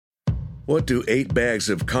What do 8 bags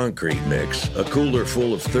of concrete mix, a cooler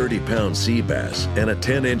full of 30-pound sea bass, and a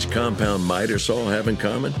 10-inch compound miter saw have in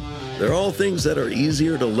common? They're all things that are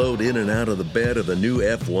easier to load in and out of the bed of the new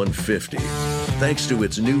F-150. Thanks to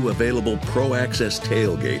its new available Pro Access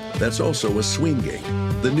tailgate that's also a swing gate.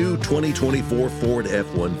 The new 2024 Ford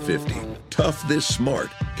F-150. Tough this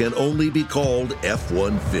smart can only be called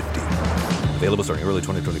F-150. Available starting early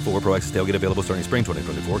 2024. Pro Access tailgate available starting spring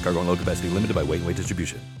 2024. Cargo and load capacity limited by weight and weight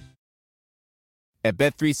distribution. At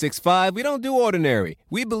Bet365, we don't do ordinary.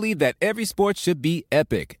 We believe that every sport should be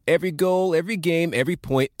epic. Every goal, every game, every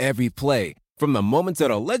point, every play. From the moments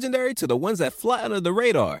that are legendary to the ones that fly under the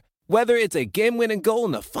radar. Whether it's a game-winning goal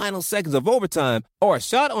in the final seconds of overtime or a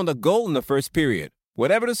shot on the goal in the first period.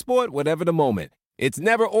 Whatever the sport, whatever the moment. It's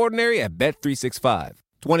never ordinary at Bet365.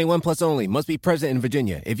 21 plus only. Must be present in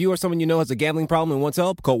Virginia. If you or someone you know has a gambling problem and wants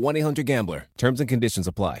help, call 1-800-GAMBLER. Terms and conditions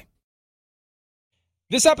apply.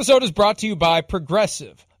 This episode is brought to you by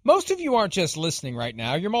Progressive. Most of you aren't just listening right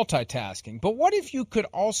now, you're multitasking. But what if you could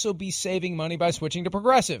also be saving money by switching to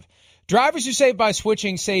Progressive? Drivers who save by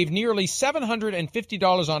switching save nearly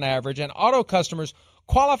 $750 on average, and auto customers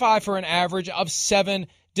qualify for an average of 7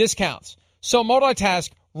 discounts. So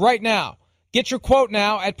multitask right now. Get your quote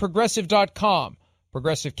now at Progressive.com.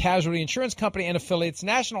 Progressive Casualty Insurance Company and affiliates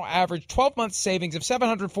national average 12-month savings of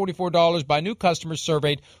 $744 by new customers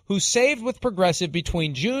surveyed who saved with Progressive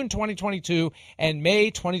between June 2022 and May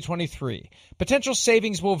 2023. Potential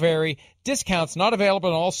savings will vary. Discounts not available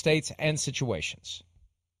in all states and situations.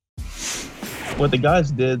 What the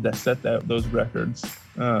guys did that set those records,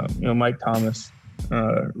 Mike Thomas,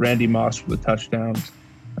 Randy Moss for the touchdowns,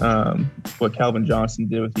 what Calvin Johnson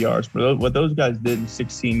did with yards, what those guys did in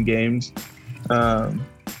 16 games, it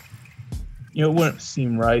wouldn't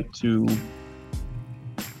seem right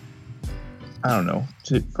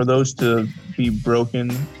for those to be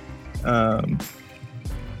broken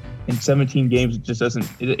in 17 games. It just doesn't.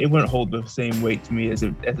 It wouldn't hold the same weight to me as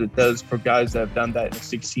it does for guys that have done that in a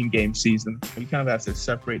 16-game season. You kind of have to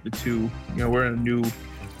separate the two. We're in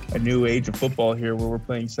a new age of football here where we're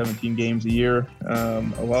playing 17 games a year. A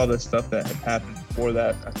lot of the stuff that had happened before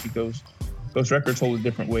that, I think those records hold a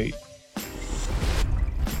different weight.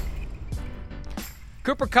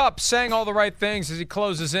 Cooper Kupp saying all the right things as he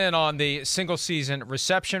closes in on the single-season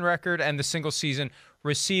reception record and the single-season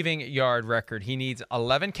receiving yard record. He needs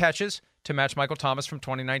 11 catches to match Michael Thomas from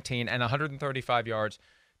 2019 and 135 yards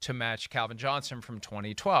to match Calvin Johnson from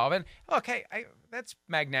 2012. And, okay, that's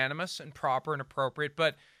magnanimous and proper and appropriate,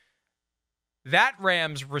 but that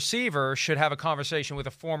Rams receiver should have a conversation with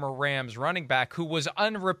a former Rams running back who was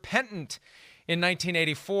unrepentant in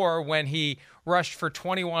 1984 when he rushed for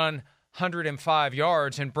 2,105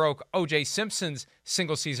 yards and broke O.J. Simpson's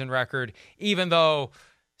single-season record, even though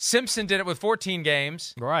Simpson did it with 14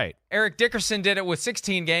 games. Right. Eric Dickerson did it with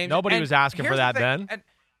 16 games. Nobody was asking for that then. And,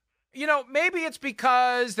 maybe it's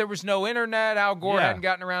because there was no internet. Al Gore hadn't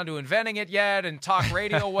gotten around to inventing it yet, and talk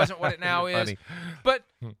radio wasn't what it now is. But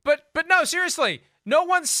no, seriously, no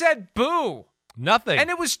one said boo. Nothing. And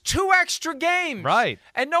it was 2 extra games. Right.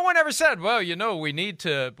 And no one ever said, well, we need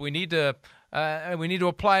to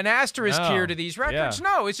apply an asterisk here to these records. Yeah.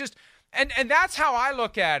 No, it's just, and that's how I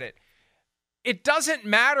look at it. It doesn't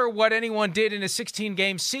matter what anyone did in a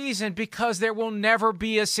 16-game season because there will never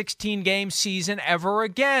be a 16-game season ever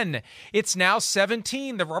again. It's now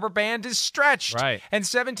 17. The rubber band is stretched. Right. And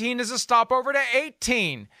 17 is a stopover to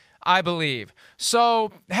 18, I believe.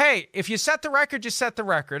 So, hey, if you set the record, you set the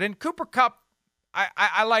record. And Cooper Kupp,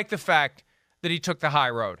 I like the fact that he took the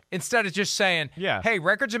high road instead of just saying, hey,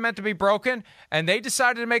 records are meant to be broken, and they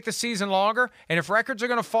decided to make the season longer, and if records are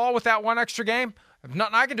going to fall with that 1 extra game,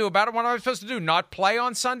 nothing I can do about it. What am I supposed to do? Not play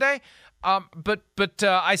on Sunday? But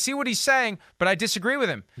I see what he's saying, but I disagree with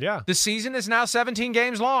him. Yeah. The season is now 17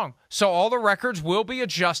 games long, so all the records will be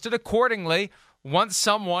adjusted accordingly once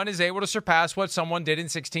someone is able to surpass what someone did in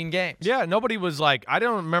 16 games. Yeah, nobody was like, I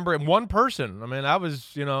don't remember one person. I mean, I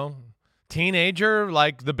was, teenager,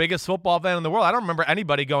 like the biggest football fan in the world. I don't remember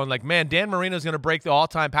anybody going like, man, Dan Marino's going to break the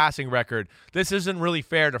all-time passing record. This isn't really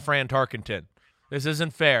fair to Fran Tarkenton. This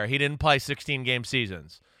isn't fair. He didn't play 16-game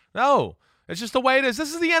seasons. No, it's just the way it is.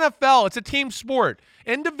 This is the NFL. It's a team sport.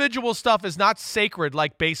 Individual stuff is not sacred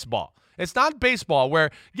like baseball. It's not baseball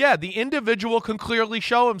where, the individual can clearly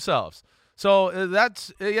show themselves. So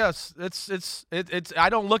that's, yes, it's. I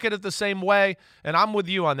don't look at it the same way, and I'm with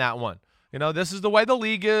you on that one. This is the way the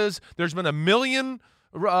league is. There's been 1 million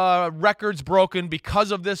records broken because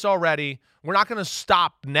of this already. We're not going to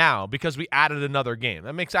stop now because we added another game.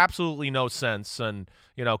 That makes absolutely no sense. And,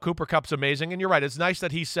 Cooper Kupp's amazing. And you're right. It's nice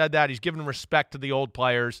that he said that. He's given respect to the old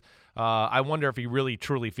players. I wonder if he really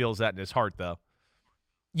truly feels that in his heart, though.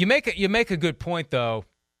 You make a good point, though.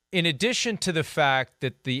 In addition to the fact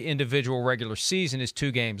that the individual regular season is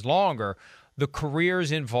 2 games longer, the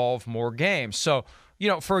careers involve more games. So,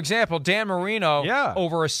 for example, Dan Marino,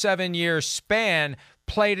 over a 7-year span,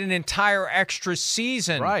 played an entire extra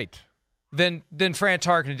season than Fran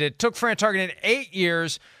Tarkenton did. It took Fran Tarkenton 8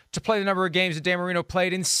 years to play the number of games that Dan Marino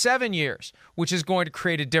played in 7 years, which is going to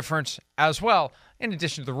create a difference as well, in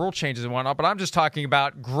addition to the rule changes and whatnot. But I'm just talking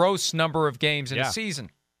about gross number of games in a season.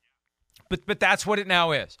 But that's what it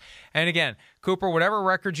now is. And again, Cooper, whatever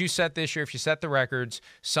records you set this year, if you set the records,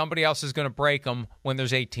 somebody else is going to break them when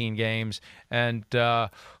there's 18 games. And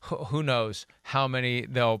who knows how many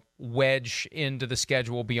they'll wedge into the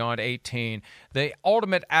schedule beyond 18. The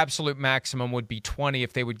ultimate absolute maximum would be 20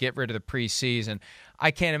 if they would get rid of the preseason.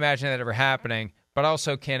 I can't imagine that ever happening. But I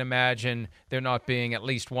also can't imagine there not being at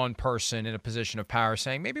least one person in a position of power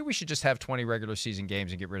saying, maybe we should just have 20 regular season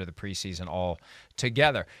games and get rid of the preseason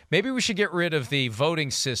altogether. Maybe we should get rid of the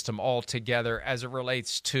voting system altogether as it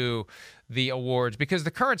relates to the awards, because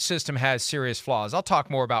the current system has serious flaws. I'll talk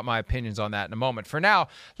more about my opinions on that in a moment. For now,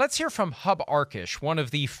 let's hear from Hub Arkush, one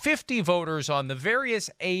of the 50 voters on the various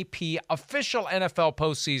AP official NFL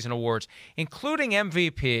postseason awards, including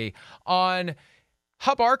MVP, on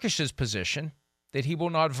Hub Arkush's position that he will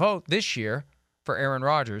not vote this year for Aaron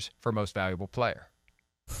Rodgers for Most Valuable Player.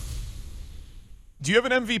 Do you have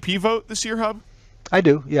an MVP vote this year, Hub? I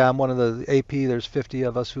do. Yeah, I'm one of the AP. There's 50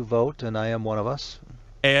 of us who vote, and I am one of us.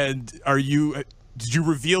 And did you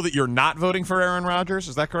reveal that you're not voting for Aaron Rodgers?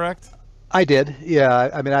 Is that correct? I did, yeah.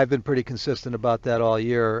 I mean, I've been pretty consistent about that all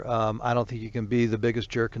year. I don't think you can be the biggest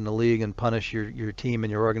jerk in the league and punish your team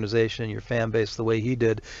and your organization, your fan base the way he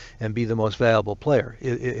did and be the most valuable player.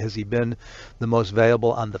 Has he been the most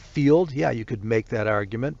valuable on the field? Yeah, you could make that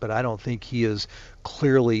argument, but I don't think he is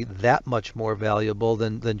clearly that much more valuable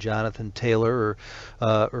than Jonathan Taylor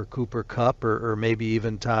or Cooper Kupp or maybe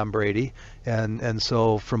even Tom Brady. And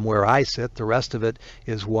so from where I sit, the rest of it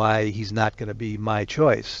is why he's not going to be my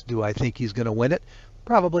choice. Do I think he's going to win it?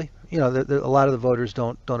 Probably. A lot of the voters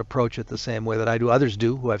don't approach it the same way that I do. Others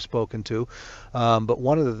do, who I've spoken to. But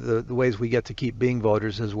one of the ways we get to keep being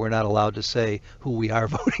voters is we're not allowed to say who we are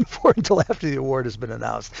voting for until after the award has been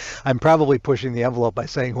announced. I'm probably pushing the envelope by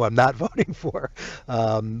saying who I'm not voting for,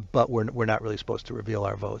 but we're not really supposed to reveal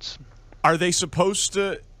our votes. Are they supposed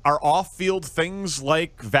to? Are off-field things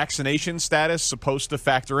like vaccination status supposed to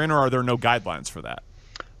factor in, or are there no guidelines for that?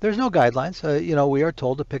 There's no guidelines. We are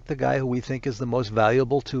told to pick the guy who we think is the most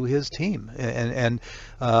valuable to his team, and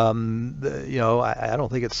I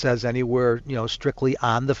don't think it says anywhere, strictly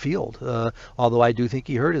on the field. Although I do think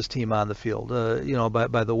he hurt his team on the field,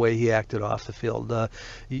 by the way he acted off the field.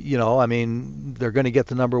 I mean, they're going to get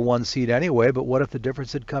the number 1 seed anyway. But what if the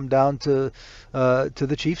difference had come down to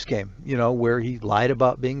the Chiefs game, where he lied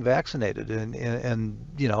about being vaccinated and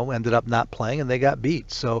ended up not playing and they got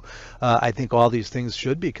beat. So I think all these things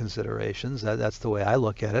should be considerations. That's the way I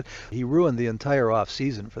look at it. He ruined the entire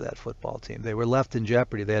off-season for that football team. They were left in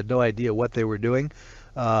jeopardy. They had no idea what they were doing.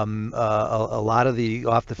 A lot of the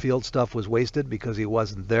off-the-field stuff was wasted because he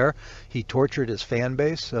wasn't there. He tortured his fan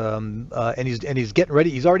base, and he's getting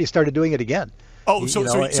ready. He's already started doing it again. Oh,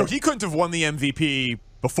 so he couldn't have won the MVP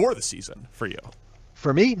before the season for you?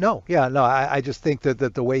 For me, no. Yeah, no. I just think that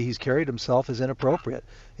the way he's carried himself is inappropriate,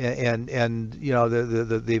 and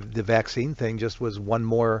the vaccine thing just was one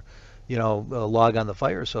more, log on the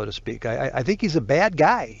fire, so to speak. I think he's a bad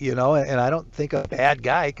guy, and I don't think a bad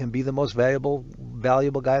guy can be the most valuable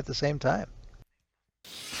guy at the same time.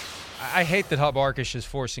 I hate that Hub Arkush is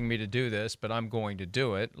forcing me to do this, but I'm going to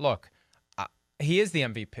do it. Look, he is the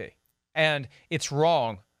MVP, and it's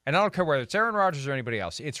wrong. And I don't care whether it's Aaron Rodgers or anybody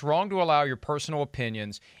else. It's wrong to allow your personal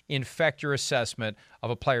opinions infect your assessment of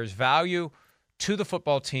a player's value to the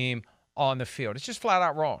football team on the field. It's just flat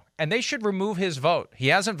out wrong. And they should remove his vote. He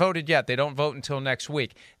hasn't voted yet. They don't vote until next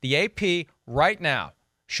week. The AP right now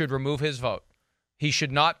should remove his vote. He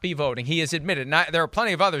should not be voting. He has admitted. Now, there are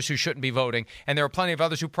plenty of others who shouldn't be voting, and there are plenty of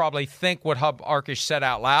others who probably think what Hub Arkush said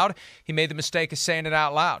out loud. He made the mistake of saying it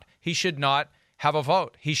out loud. He should not have a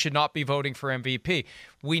vote. He should not be voting for MVP.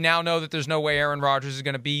 We now know that there's no way Aaron Rodgers is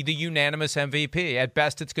going to be the unanimous MVP. At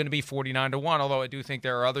best, it's going to be 49-1, although I do think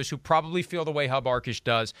there are others who probably feel the way Hub Arkush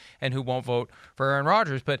does and who won't vote for Aaron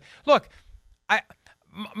Rodgers. But look,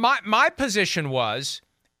 my position was,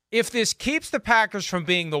 if this keeps the Packers from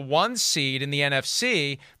being the 1 seed in the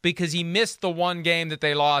NFC because he missed the one game that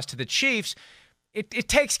they lost to the Chiefs, it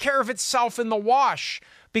takes care of itself in the wash.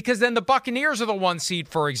 Because then the Buccaneers are the 1 seed,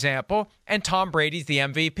 for example, and Tom Brady's the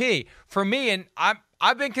MVP. For me, and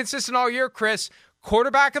I've been consistent all year, Chris,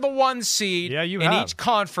 quarterback of the 1 seed in each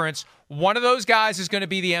conference, one of those guys is going to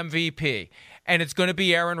be the MVP, and it's going to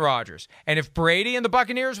be Aaron Rodgers. And if Brady and the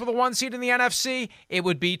Buccaneers were the 1 seed in the NFC, it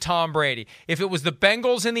would be Tom Brady. If it was the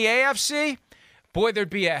Bengals in the AFC, boy, there'd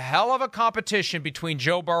be a hell of a competition between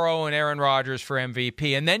Joe Burrow and Aaron Rodgers for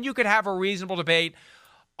MVP. And then you could have a reasonable debate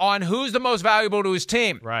on who's the most valuable to his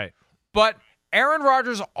team. Right. But Aaron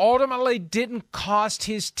Rodgers ultimately didn't cost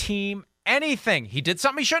his team anything. He did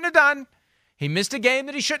something he shouldn't have done. He missed a game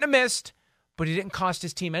that he shouldn't have missed, but he didn't cost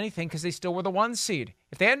his team anything because they still were the 1 seed.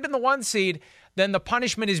 If they hadn't been the 1 seed, then the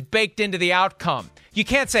punishment is baked into the outcome. You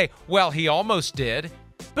can't say, well, he almost did,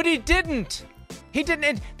 but he didn't. He didn't.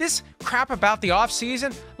 And this crap about the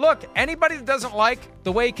offseason, look, anybody that doesn't like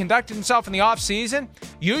the way he conducted himself in the offseason,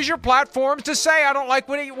 use your platforms to say, I don't like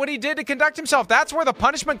what he did to conduct himself. That's where the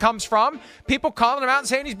punishment comes from. People calling him out and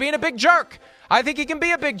saying he's being a big jerk. I think he can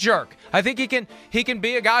be a big jerk. I think he can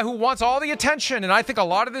be a guy who wants all the attention. And I think a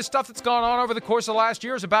lot of this stuff that's gone on over the course of the last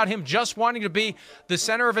year is about him just wanting to be the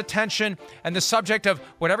center of attention and the subject of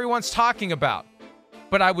what everyone's talking about.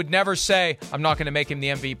 But I would never say I'm not going to make him the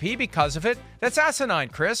MVP because of it. That's asinine,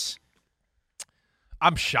 Chris.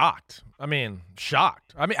 I'm shocked.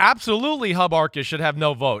 Shocked. Absolutely Hub Arkush should have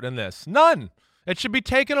no vote in this. None. It should be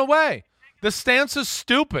taken away. The stance is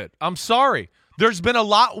stupid. I'm sorry. There's been a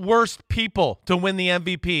lot worse people to win the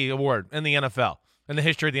MVP award in the NFL, in the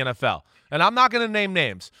history of the NFL. And I'm not going to name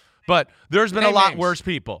names, but there's been a lot worse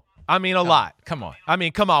people. A lot. Come on.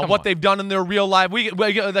 What they've done in their real life.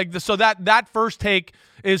 So that first take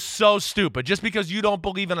is so stupid just because you don't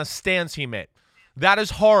believe in a stance he made. That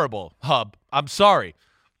is horrible, Hub. I'm sorry.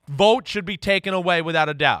 Vote should be taken away without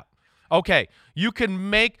a doubt. Okay, you can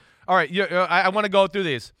make – all right, I want to go through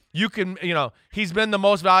these. You can, he's been the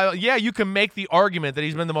most valuable. Yeah, you can make the argument that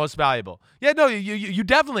he's been the most valuable. Yeah, no, you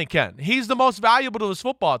definitely can. He's the most valuable to his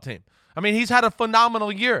football team. He's had a phenomenal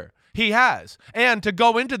year. He has. And to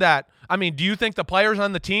go into that, do you think the players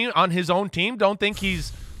on the team, on his own team, don't think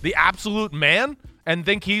he's the absolute man and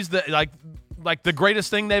think he's the like the greatest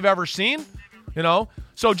thing they've ever seen?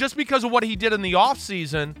 So just because of what he did in the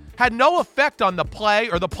offseason had no effect on the play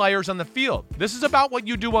or the players on the field. This is about what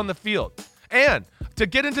you do on the field. And to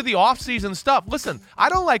get into the offseason stuff, listen, I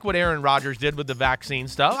don't like what Aaron Rodgers did with the vaccine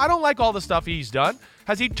stuff. I don't like all the stuff he's done.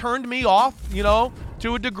 Has he turned me off,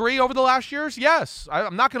 to a degree over the last years? Yes.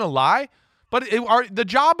 I'm not going to lie. But the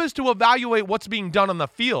job is to evaluate what's being done on the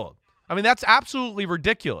field. That's absolutely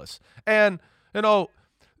ridiculous. And,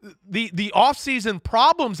 the offseason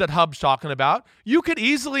problems that Hub's talking about, you could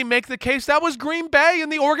easily make the case that was Green Bay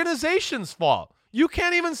and the organization's fault. You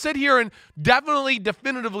can't even sit here and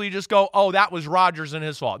definitively just go, oh, that was Rodgers and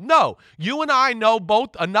his fault. No, you and I know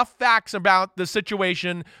both enough facts about the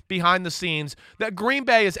situation behind the scenes that Green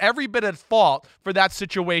Bay is every bit at fault for that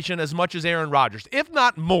situation as much as Aaron Rodgers, if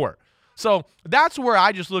not more. So that's where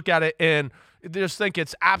I just look at it and just think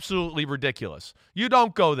it's absolutely ridiculous. You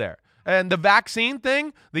don't go there. And the vaccine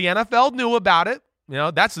thing, the NFL knew about it.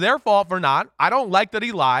 That's their fault for not. I don't like that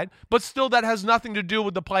he lied, but still that has nothing to do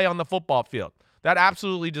with the play on the football field. That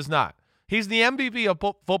absolutely does not. He's the MVP of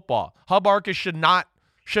football. Hub Arkush should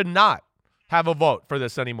not have a vote for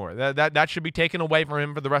this anymore. That should be taken away from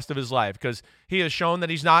him for the rest of his life because he has shown that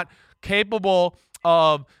he's not capable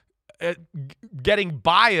of getting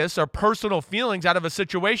bias or personal feelings out of a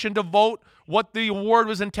situation to vote what the award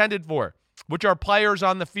was intended for, which are players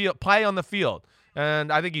on the field, play on the field.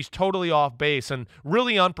 And I think he's totally off base and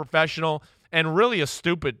really unprofessional and really a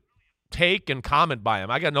stupid take and comment by him.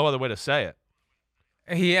 I got no other way to say it.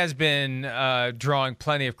 He has been drawing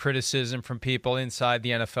plenty of criticism from people inside the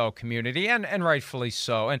NFL community, and rightfully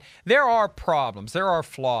so. And there are problems. There are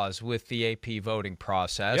flaws with the AP voting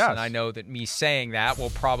process. Yes. And I know that me saying that will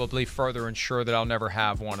probably further ensure that I'll never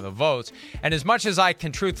have one of the votes. And as much as I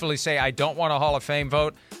can truthfully say I don't want a Hall of Fame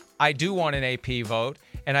vote, I do want an AP vote.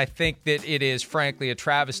 And I think that it is, frankly, a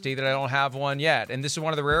travesty that I don't have one yet. And this is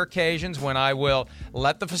one of the rare occasions when I will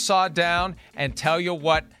let the facade down and tell you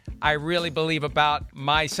what I really believe about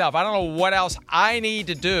myself. I don't know what else I need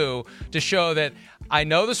to do to show that I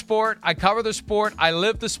know the sport, I cover the sport, I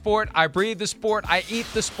live the sport, I breathe the sport, I eat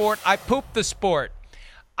the sport, I poop the sport.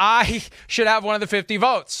 I should have one of the 50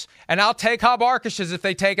 votes. And I'll take Hub Arkush's if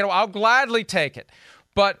they take it. I'll gladly take it.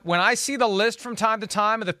 But when I see the list from time to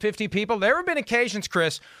time of the 50 people, there have been occasions,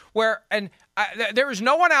 Chris, where there is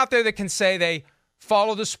no one out there that can say they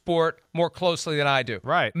follow the sport more closely than I do.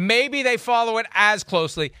 Right. Maybe they follow it as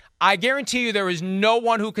closely. I guarantee you there is no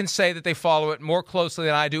one who can say that they follow it more closely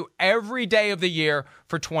than I do every day of the year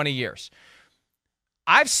for 20 years.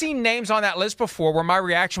 I've seen names on that list before where my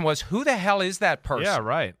reaction was, who the hell is that person? Yeah,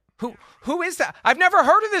 right. Who is that? I've never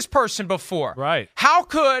heard of this person before. Right. How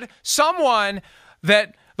could someone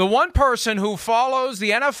that the one person who follows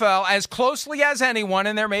the NFL as closely as anyone,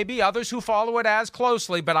 and there may be others who follow it as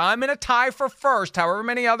closely, but I'm in a tie for first, however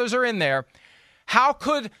many others are in there, how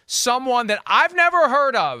could someone that I've never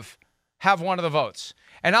heard of have one of the votes?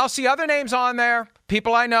 And I'll see other names on there,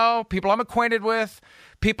 people I know, people I'm acquainted with,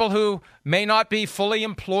 people who may not be fully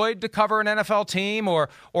employed to cover an NFL team or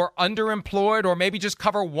underemployed or maybe just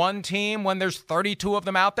cover one team when there's 32 of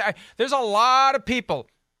them out there. There's a lot of people.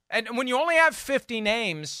 And when you only have 50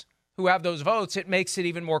 names who have those votes, it makes it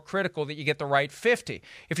even more critical that you get the right 50.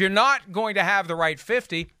 If you're not going to have the right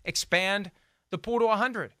 50, expand the pool to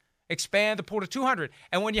 100. Expand the pool to 200.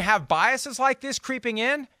 And when you have biases like this creeping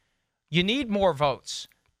in, you need more votes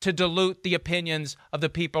to dilute the opinions of the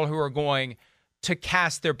people who are going to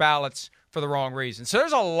cast their ballots for the wrong reason. So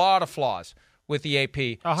there's a lot of flaws with the AP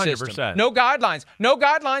 100%. system. No guidelines. No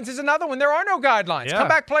guidelines is another one. There are no guidelines. Yeah.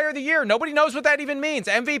 Comeback player of the year. Nobody knows what that even means.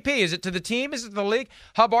 MVP. Is it to the team? Is it to the league?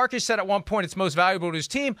 Hub Arkush said at one point it's most valuable to his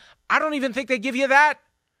team. I don't even think they give you that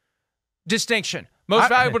distinction. Most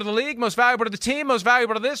valuable to the league, most valuable to the team, most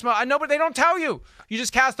valuable to this. I know, but they don't tell you. You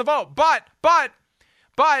just cast the vote. But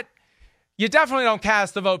you definitely don't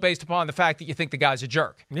cast the vote based upon the fact that you think the guy's a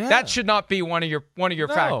jerk. Yeah. That should not be one of your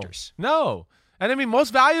factors. No. And I mean,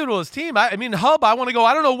 most valuable to his team. I mean, Hub, I want to go,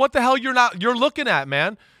 I don't know what the hell you're looking at,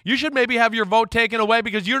 man. You should maybe have your vote taken away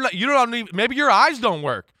because you don't even, maybe your eyes don't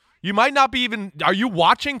work. You might not be even, are you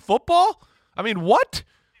watching football? I mean, what?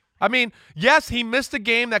 I mean, yes, he missed a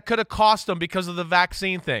game that could have cost him because of the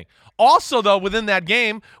vaccine thing. Also, though, within that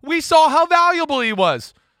game, we saw how valuable he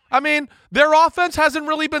was. I mean, their offense hasn't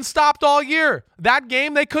really been stopped all year. That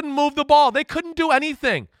game, they couldn't move the ball. They couldn't do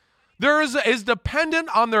anything. They're as dependent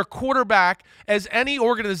on their quarterback as any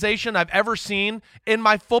organization I've ever seen in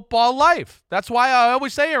my football life. That's why I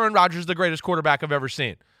always say Aaron Rodgers is the greatest quarterback I've ever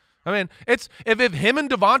seen. I mean, it's if him and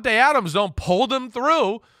Devontae Adams don't pull them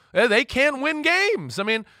through, they can't win games. I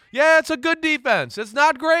mean, yeah, it's a good defense. It's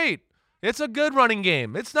not great. It's a good running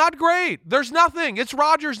game. It's not great. There's nothing. It's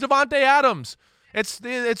Rodgers, Devontae Adams.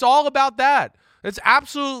 It's all about that. It's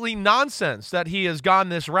absolutely nonsense that he has gone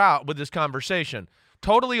this route with this conversation.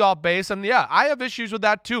 Totally off base. And yeah, I have issues with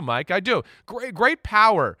that too, Mike. I do. Great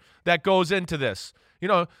power that goes into this. You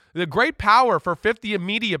know, the great power for 50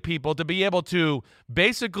 media people to be able to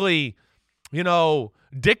basically, you know,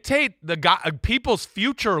 dictate people's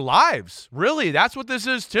future lives. Really, that's what this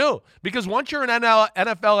is too. Because once you're an NFL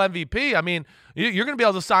MVP, I mean, you're going to be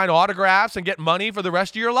able to sign autographs and get money for the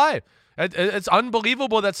rest of your life. It's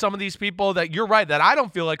unbelievable that some of these people that you're right, that I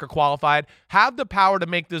don't feel like are qualified, have the power to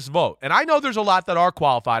make this vote. And I know there's a lot that are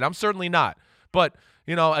qualified. I'm certainly not. But,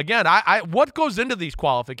 you know, again, what goes into these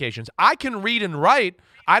qualifications? I can read and write.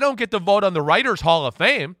 I don't get to vote on the Writers' Hall of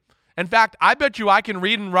Fame. In fact, I bet you I can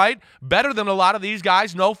read and write better than a lot of these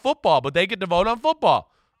guys know football, but they get to vote on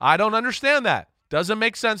football. I don't understand that. Doesn't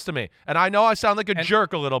make sense to me. And I know I sound like a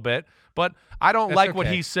jerk a little bit, but I don't like what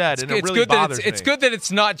he said, and it really bothers me. It's good that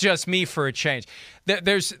it's not just me for a change.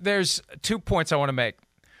 There's 2 points I want to make.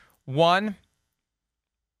 One,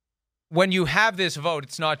 when you have this vote,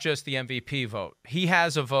 it's not just the MVP vote. He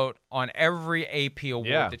has a vote on every AP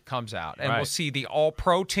award that comes out. And we'll see the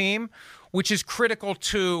All-Pro team, which is critical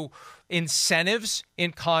to incentives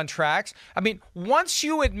in contracts. I mean, once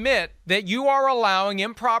you admit that you are allowing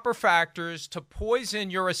improper factors to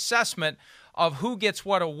poison your assessment of who gets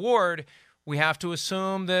what award, we have to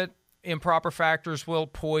assume that improper factors will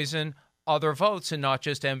poison other votes and not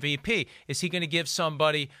just MVP. Is he going to give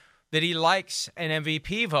somebody that he likes an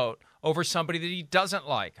MVP vote over somebody that he doesn't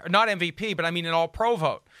like? Or not MVP, but I mean an all-pro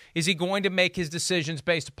vote. Is he going to make his decisions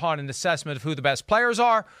based upon an assessment of who the best players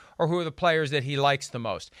are or who are the players that he likes the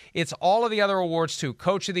most? It's all of the other awards too.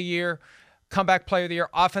 Coach of the Year, Comeback Player of the Year,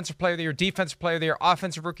 Offensive Player of the Year, Defensive Player of the Year,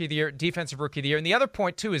 Offensive Rookie of the Year, Defensive Rookie of the Year. And the other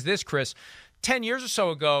point too is this, Chris. 10 years or so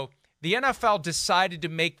ago, the NFL decided to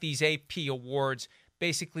make these AP awards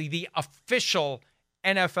basically the official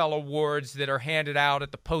NFL awards that are handed out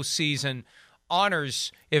at the postseason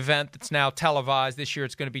honors event that's now televised. This year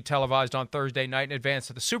it's going to be televised on Thursday night in advance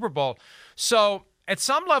of the Super Bowl. So at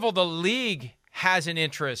some level, the league has an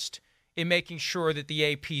interest in making sure that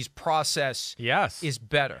the AP's process is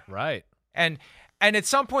better. Right. And at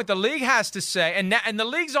some point, the league has to say, and the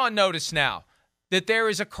league's on notice now, that there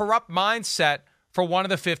is a corrupt mindset for one of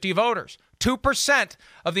the 50 voters. 2%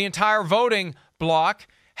 of the entire voting block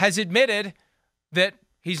has admitted that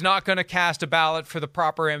he's not going to cast a ballot for the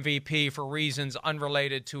proper MVP for reasons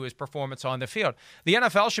unrelated to his performance on the field. The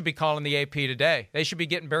NFL should be calling the AP today. They should be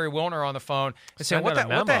getting Barry Wilner on the phone and saying, what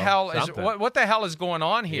the hell is going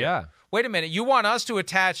on here? Yeah. Wait a minute. You want us to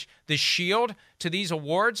attach the shield to these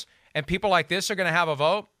awards and people like this are going to have a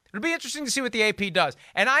vote? It'll be interesting to see what the AP does.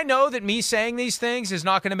 And I know that me saying these things is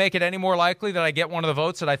not going to make it any more likely that I get one of the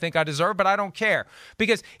votes that I think I deserve, but I don't care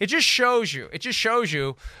because it just shows you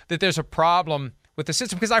that there's a problem with the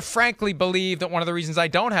system, because I frankly believe that one of the reasons I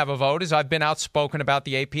don't have a vote is I've been outspoken about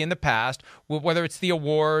the AP in the past, whether it's the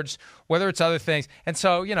awards, whether it's other things. And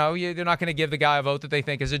so, they're not going to give the guy a vote that they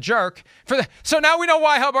think is a jerk. So now we know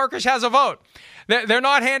why Hub Arkush has a vote. They're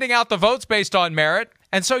not handing out the votes based on merit.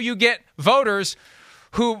 And so you get voters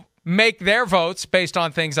who make their votes based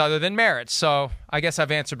on things other than merit. So I guess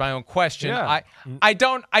I've answered my own question. Yeah. I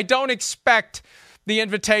don't expect the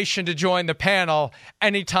invitation to join the panel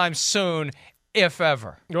anytime soon, if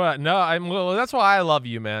ever. Well, no, that's why I love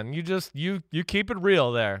you, man. You keep it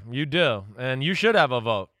real there. You do, and you should have a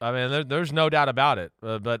vote. I mean, there's no doubt about it.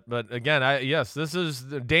 But again, yes, this is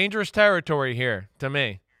dangerous territory here to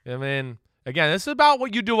me. I mean, again, this is about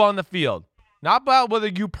what you do on the field, not about whether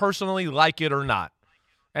you personally like it or not.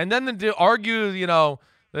 And then to argue,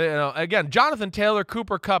 again, Jonathan Taylor,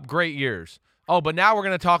 Cooper Kupp, great years. Oh, but now we're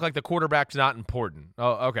going to talk like the quarterback's not important.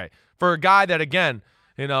 Oh, okay. For a guy that, again,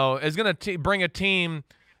 is going to bring a team,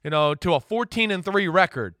 to a 14-3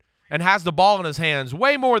 record and has the ball in his hands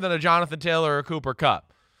way more than a Jonathan Taylor or Cooper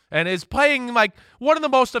Kupp, and is playing like one of the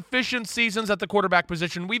most efficient seasons at the quarterback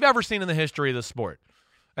position we've ever seen in the history of the sport.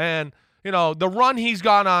 And, the run he's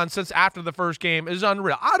gone on since after the first game is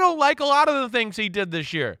unreal. I don't like a lot of the things he did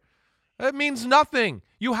this year. It means nothing.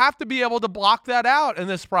 You have to be able to block that out in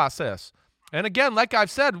this process. And again, like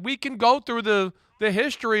I've said, we can go through the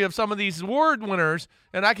history of some of these award winners,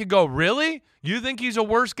 and I could go, really? You think he's a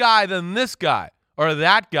worse guy than this guy or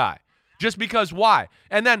that guy? Just because why?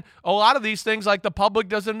 And then a lot of these things, like, the public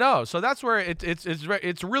doesn't know. So that's where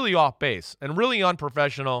it's really off base and really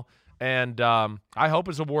unprofessional. And I hope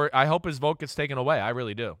his vote gets taken away. I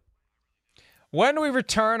really do. When we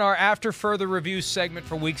return, our After Further Review segment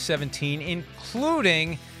for Week 17,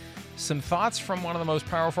 including some thoughts from one of the most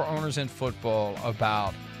powerful owners in football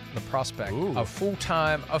about the prospect of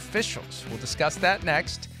full-time officials. We'll discuss that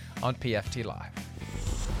next on PFT Live.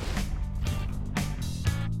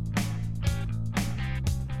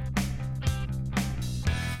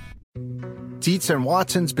 Dietz and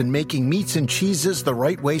Watson's been making meats and cheeses the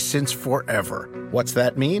right way since forever. What's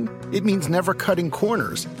that mean? It means never cutting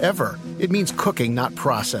corners, ever. It means cooking, not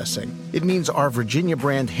processing. It means our Virginia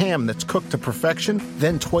brand ham that's cooked to perfection,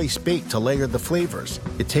 then twice baked to layer the flavors.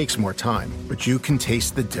 It takes more time, but you can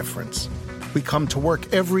taste the difference. We come to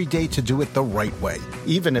work every day to do it the right way,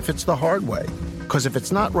 even if it's the hard way. Because if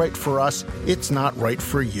it's not right for us, it's not right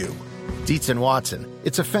for you. Dietz and Watson,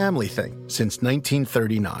 it's a family thing since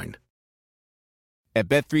 1939. At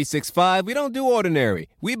Bet365, we don't do ordinary.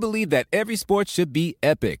 We believe that every sport should be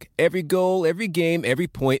epic. Every goal, every game, every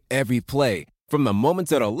point, every play. From the moments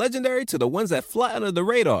that are legendary to the ones that fly under the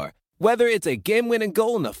radar. Whether it's a game-winning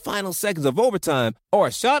goal in the final seconds of overtime or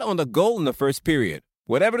a shot on the goal in the first period.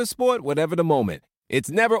 Whatever the sport, whatever the moment. It's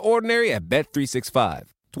never ordinary at Bet365.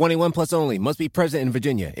 21 plus only. Must be present in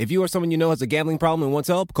Virginia. If you or someone you know has a gambling problem and wants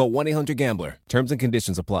help, call 1-800-GAMBLER. Terms and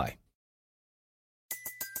conditions apply.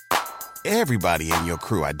 Everybody in your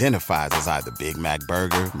crew identifies as either Big Mac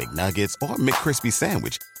Burger, McNuggets, or McCrispy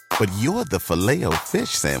Sandwich. But you're the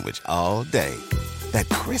Filet-O-Fish Sandwich all day. That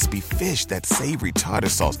crispy fish, that savory tartar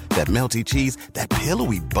sauce, that melty cheese, that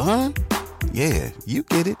pillowy bun. Yeah, you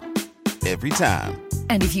get it. Every time.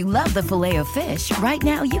 And if you love the Filet-O-Fish, right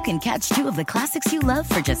now you can catch two of the classics you love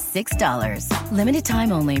for just $6. Limited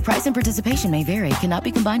time only. Price and participation may vary. Cannot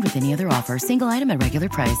be combined with any other offer. Single item at regular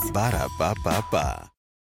price. Ba-da-ba-ba-ba.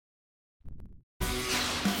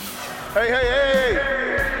 Hey.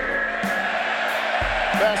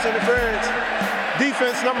 Pass interference.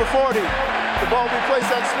 Defense number 40. The ball will be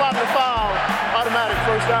placed at spot and foul. Automatic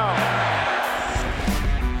first down.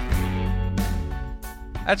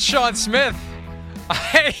 That's Sean Smith.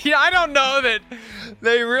 I don't know that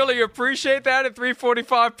they really appreciate that at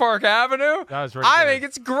 345 Park Avenue. That was I think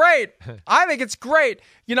it's great.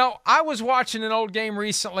 I was watching an old game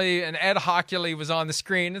recently, and Ed Hockley was on the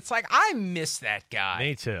screen. It's like, I miss that guy.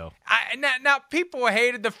 Me too. Now, people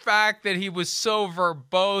hated the fact that he was so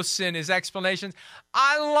verbose in his explanations.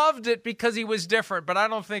 I loved it because he was different, but I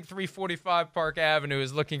don't think 345 Park Avenue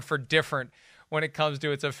is looking for different when it comes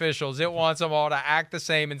to its officials. It wants them all to act the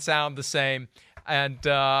same and sound the same. And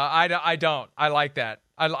I don't. I like that.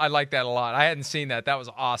 I like that a lot. I hadn't seen that. That was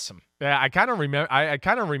awesome. Yeah, I kind of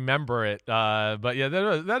remember it. But yeah,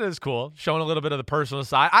 that is cool. Showing a little bit of the personal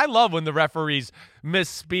side. I love when the referees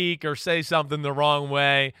misspeak or say something the wrong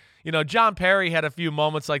way. You know, John Perry had a few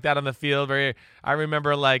moments like that on the field where I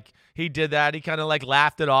remember like he did that. He kind of like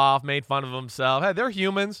laughed it off, made fun of himself. Hey, they're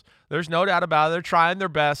humans. There's no doubt about it. They're trying their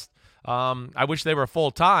best. I wish they were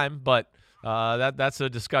full time, but that's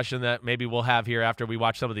a discussion that maybe we'll have here after we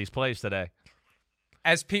watch some of these plays today.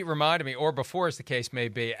 As Pete reminded me, or before as the case may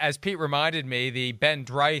be, as Pete reminded me, the Ben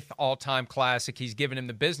Dreith all-time classic, he's giving him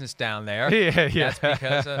the business down there. Yeah. That's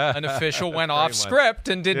because an official went off script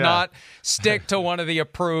and did not stick to one of the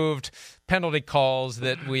approved penalty calls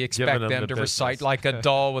that we expect them to recite like a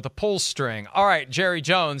doll with a pull string. All right, Jerry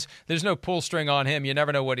Jones, there's no pull string on him. You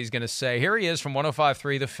never know what he's going to say. Here he is from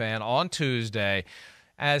 105.3 The Fan on Tuesday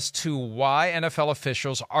as to why NFL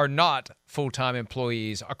officials are not full-time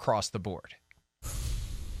employees across the board.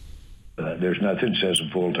 There's nothing that says a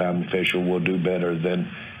full-time official will do better than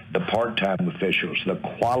the part-time officials. The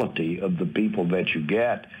quality of the people that you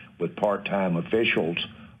get with part-time officials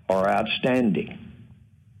are outstanding.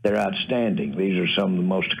 They're outstanding. These are some of the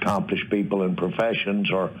most accomplished people in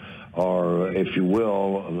professions or if you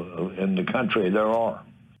will, in the country there are.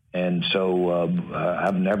 And so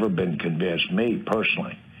I've never been convinced, me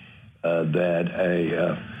personally,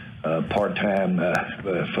 that a part-time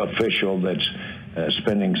official that's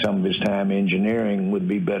spending some of his time engineering would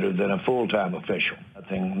be better than a full-time official.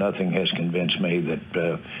 Nothing has convinced me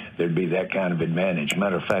that there'd be that kind of advantage.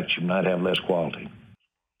 Matter of fact, you might have less quality.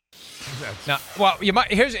 Now, well, you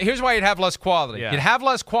might. Here's why you'd have less quality. Yeah. You'd have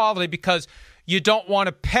less quality because you don't want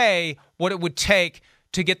to pay what it would take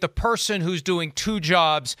to get the person who's doing two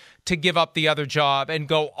jobs to give up the other job and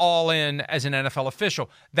go all in as an NFL official.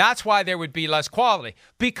 That's why there would be less quality,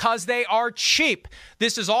 because they are cheap.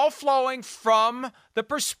 This is all flowing from the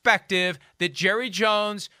perspective that Jerry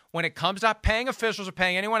Jones, when it comes to paying officials or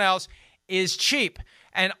paying anyone else, is cheap.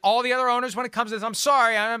 And all the other owners, when it comes to this, I'm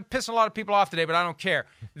sorry, I'm pissing a lot of people off today, but I don't care.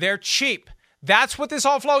 They're cheap. That's what this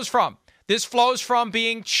all flows from. This flows from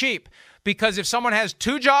being cheap, because if someone has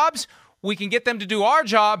two jobs, we can get them to do our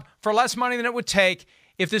job for less money than it would take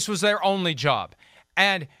if this was their only job.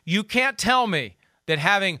 And you can't tell me that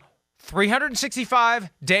having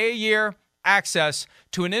 365-day-a-year access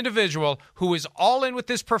to an individual who is all in with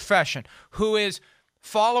this profession, who is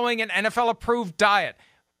following an NFL-approved diet,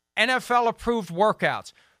 NFL-approved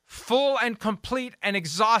workouts, full and complete and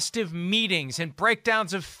exhaustive meetings and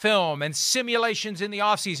breakdowns of film and simulations in the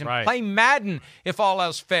offseason, play Madden if all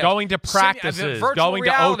else fails. Going to practices, going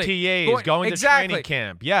reality, to OTAs, going to training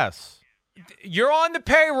camp. Yes. You're on the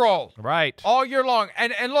payroll. Right. All year long.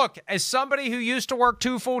 And look, as somebody who used to work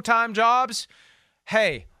two full-time jobs,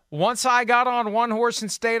 hey, once I got on one horse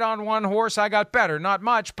and stayed on one horse, I got better. Not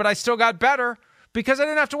much, but I still got better because I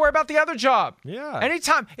didn't have to worry about the other job. Yeah.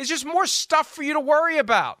 Anytime. It's just more stuff for you to worry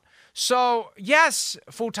about. So, yes,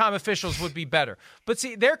 full-time officials would be better. But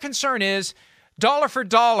see, their concern is dollar for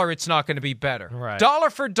dollar, it's not going to be better. Right. Dollar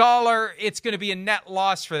for dollar, it's going to be a net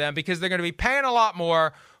loss for them because they're going to be paying a lot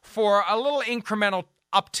more for a little incremental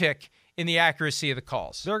uptick in the accuracy of the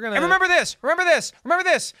calls. They're gonna... And remember this.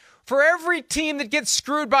 For every team that gets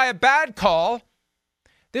screwed by a bad call,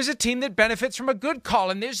 there's a team that benefits from a good call.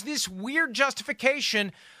 And there's this weird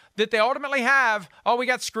justification that they ultimately have. Oh, we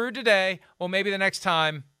got screwed today. Well, maybe the next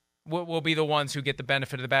time we'll be the ones who get the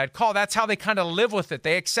benefit of the bad call. That's how they kind of live with it.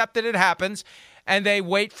 They accept that it happens, and they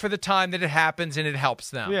wait for the time that it happens, and it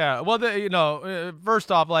helps them. Yeah, well,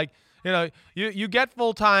 first off, you get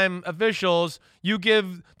full-time officials, you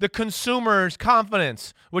give the consumers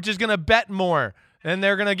confidence, which is going to bet more, and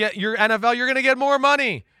they're going to get your NFL, you're going to get more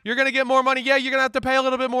money. You're going to get more money. Yeah, you're going to have to pay a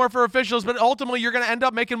little bit more for officials, but ultimately you're going to end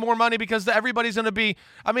up making more money because everybody's going to be,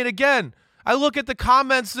 again, I look at the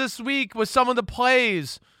comments this week with some of the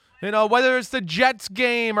plays. Whether it's the Jets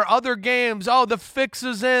game or other games, the fix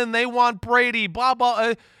is in, they want Brady, blah,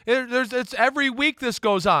 blah. It's every week this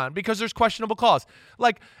goes on because there's questionable calls.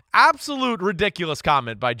 Absolute ridiculous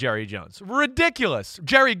comment by Jerry Jones. Ridiculous.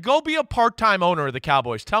 Jerry, go be a part-time owner of the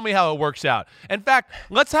Cowboys. Tell me how it works out. In fact,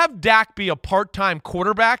 let's have Dak be a part-time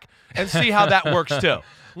quarterback and see how that works too.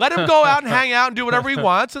 Let him go out and hang out and do whatever he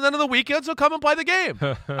wants, and then on the weekends he'll come and play the game.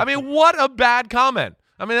 What a bad comment.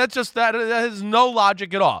 That has no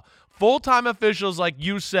logic at all. Full-time officials, like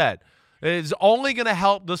you said, is only going to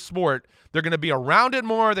help the sport. They're going to be around it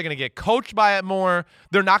more. They're going to get coached by it more.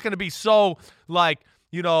 They're not going to be so,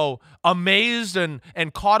 amazed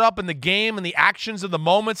and caught up in the game and the actions of the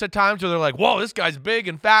moments at times where they're like, whoa, this guy's big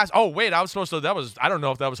and fast. Oh, wait, I don't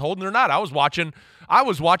know if that was holding or not. I was watching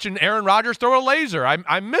Aaron Rodgers throw a laser.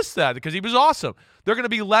 I missed that because he was awesome. They're going to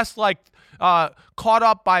be less caught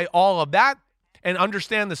up by all of that and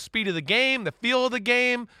understand the speed of the game, the feel of the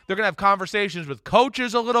game. They're going to have conversations with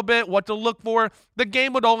coaches a little bit, what to look for. The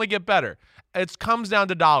game would only get better. It comes down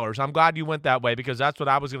to dollars. I'm glad you went that way because that's what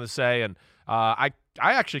I was going to say, and I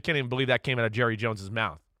actually can't even believe that came out of Jerry Jones's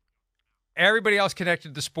mouth. Everybody else connected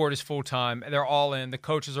to the sport is full-time. They're all in. The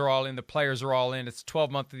coaches are all in. The players are all in. It's a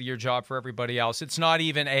 12-month-of-the-year job for everybody else. It's not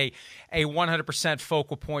even a 100%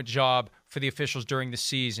 focal point job for the officials during the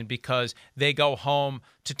season because they go home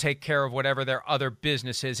to take care of whatever their other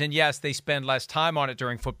business is. And, yes, they spend less time on it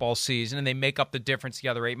during football season, and they make up the difference the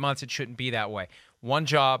other 8 months. It shouldn't be that way. One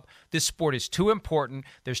job. This sport is too important.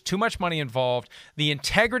 There's too much money involved. The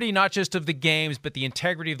integrity, not just of the games, but the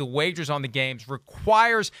integrity of the wagers on the games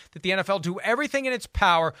requires that the NFL do everything in its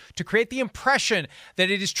power to create the impression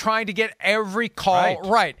that it is trying to get every call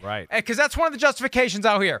right. Right. Because that's one of the justifications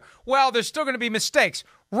out here. Well, there's still going to be mistakes.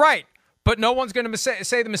 Right. But no one's going to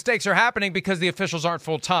say the mistakes are happening because the officials aren't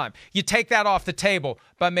full-time. You take that off the table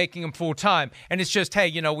by making them full-time. And it's just,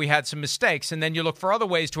 hey, we had some mistakes. And then you look for other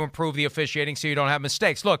ways to improve the officiating so you don't have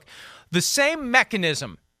mistakes. Look, the same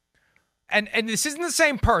mechanism, and this isn't the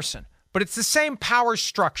same person, but it's the same power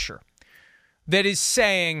structure that is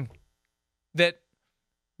saying that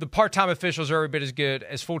the part-time officials are every bit as good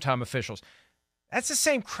as full-time officials. That's the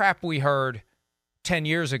same crap we heard 10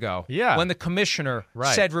 years ago when the commissioner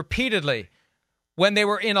said repeatedly when they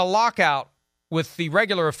were in a lockout with the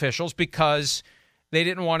regular officials because they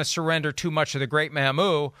didn't want to surrender too much of the great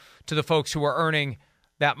Mamu to the folks who are earning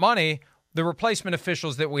that money, the replacement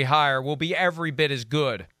officials that we hire will be every bit as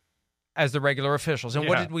good as the regular officials. And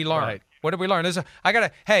what did we learn? Right. What did we learn?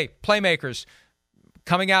 Hey, Playmakers,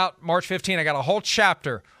 coming out March 15, I got a whole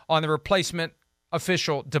chapter on the replacement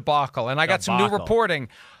official debacle. And I got some new reporting.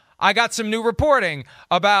 I got some new reporting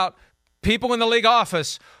about people in the league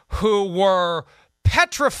office who were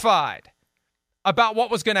petrified about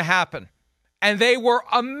what was going to happen. And they were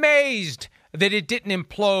amazed that it didn't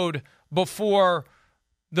implode before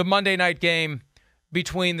the Monday night game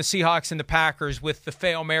between the Seahawks and the Packers with the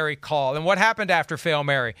Fail Mary call. And what happened after Fail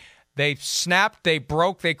Mary? They snapped, they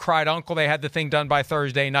broke, they cried uncle. They had the thing done by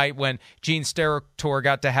Thursday night when Gene Steratore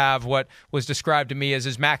got to have what was described to me as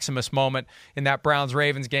his Maximus moment in that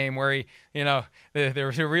Browns-Ravens game where he,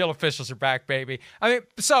 the real officials are back, baby.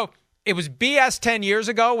 So it was BS 10 years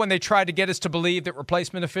ago when they tried to get us to believe that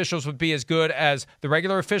replacement officials would be as good as the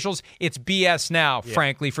regular officials. It's BS now,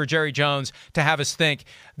 frankly, for Jerry Jones to have us think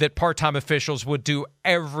that part-time officials would do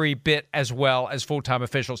every bit as well as full-time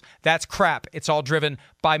officials. That's crap. It's all driven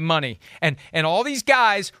by money. And all these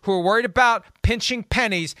guys who are worried about pinching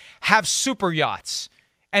pennies have super yachts.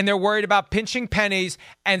 And they're worried about pinching pennies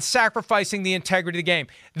and sacrificing the integrity of the game.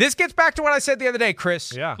 This gets back to what I said the other day,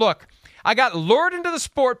 Chris. Yeah. Look, I got lured into the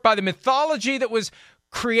sport by the mythology that was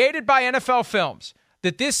created by NFL Films,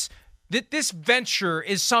 that this venture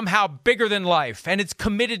is somehow bigger than life, and it's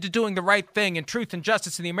committed to doing the right thing and truth and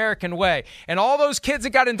justice in the American way. And all those kids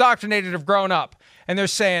that got indoctrinated have grown up, and they're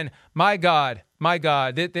saying, my God,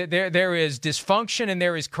 there is dysfunction, and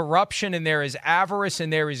there is corruption, and there is avarice,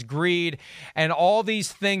 and there is greed, and all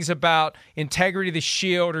these things about integrity of the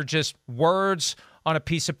shield are just words on a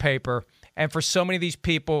piece of paper. And for so many of these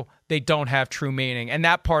people, they don't have true meaning. And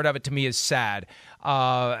that part of it to me is sad.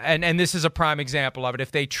 And this is a prime example of it.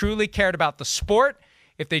 If they truly cared about the sport,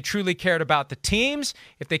 if they truly cared about the teams,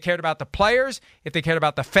 if they cared about the players, if they cared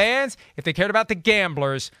about the fans, if they cared about the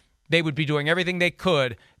gamblers, they would be doing everything they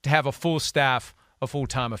could to have a full staff of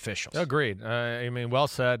full-time officials. Agreed. Well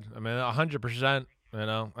said. 100%.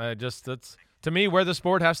 That's to me where the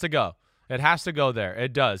sport has to go. It has to go there.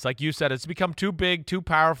 It does. Like you said, it's become too big, too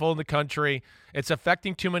powerful in the country. It's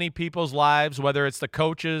affecting too many people's lives, whether it's the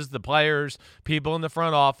coaches, the players, people in the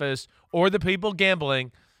front office, or the people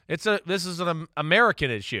gambling. This is an American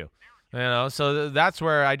issue, So that's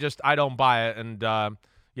where I don't buy it. And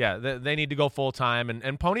they need to go full time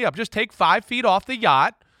and pony up. Just take 5 feet off the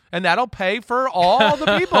yacht, and that'll pay for all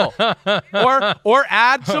the people. or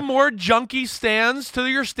add some more junky stands to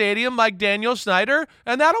your stadium like Daniel Snyder,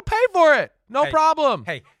 and that'll pay for it. No problem.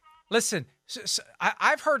 Hey, listen, so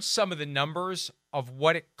I've heard some of the numbers of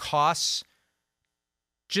what it costs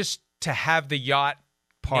just to have the yacht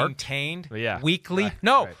maintained weekly.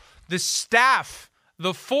 The staff,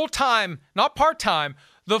 the full-time, not part-time,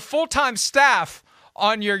 the full-time staff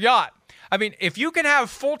on your yacht. If you can have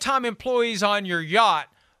full-time employees on your yacht,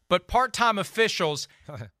 but part-time officials,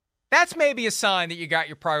 That's maybe a sign that you got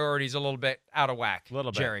your priorities a little bit out of whack,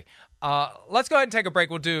 Jerry. Let's go ahead and take a break.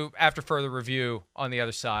 We'll do after further review on the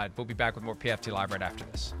other side. We'll be back with more PFT Live right after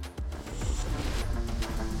this.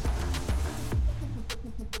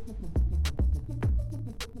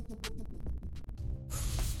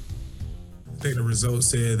 I think the results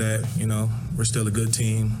said that, we're still a good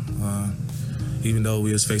team. Even though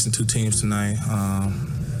we was facing two teams tonight,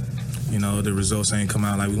 the results ain't come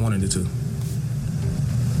out like we wanted it to.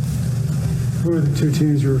 Who are the two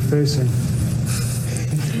teams you were facing?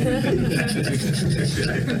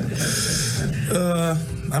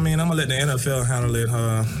 I'm going to let the NFL handle it.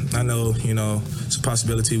 I know, it's a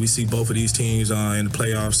possibility we see both of these teams in the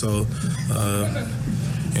playoffs. So,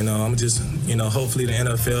 I'm just, hopefully the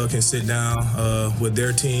NFL can sit down with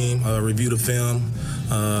their team, review the film,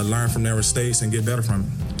 learn from their mistakes and get better from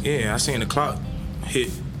it. Yeah, I seen the clock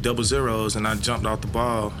hit double zeros and I jumped off the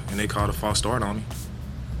ball and they called a false start on me.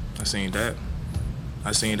 I seen that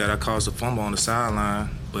I caused a fumble on the sideline,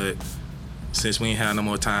 but since we ain't had no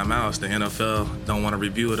more timeouts, the NFL don't want to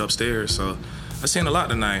review it upstairs. So I seen a lot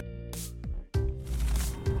tonight.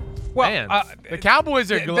 Well, man, the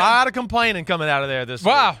Cowboys are a lot of complaining coming out of there this week.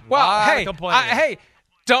 Wow, hey,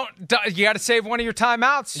 don't you got to save one of your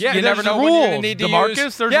timeouts? Yeah, you never know rules. when you're going to need to DeMarcus,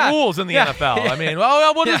 use. There's rules in the NFL. I mean,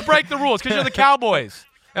 we'll just break the rules because you're the Cowboys,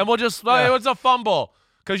 and we'll just it's a fumble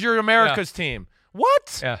because you're America's team.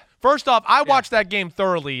 What? Yeah. First off, I watched that game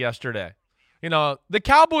thoroughly yesterday. The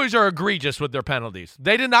Cowboys are egregious with their penalties.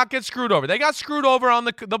 They did not get screwed over. They got screwed over on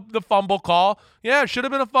the fumble call. Yeah, it should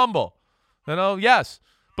have been a fumble. Yes.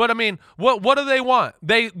 But, I mean, what do they want?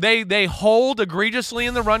 They hold egregiously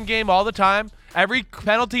in the run game all the time. Every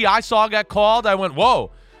penalty I saw got called, I went,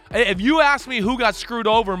 whoa. If you asked me who got screwed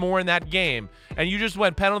over more in that game and you just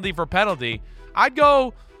went penalty for penalty, I'd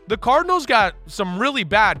go the Cardinals got some really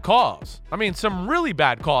bad calls. I mean, some really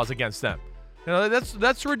bad calls against them.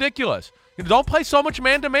 That's ridiculous. Don't play so much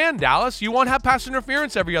man-to-man, Dallas. You won't have pass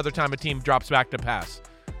interference every other time a team drops back to pass.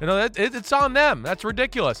 It's on them. That's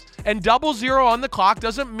ridiculous. And 0-0 on the clock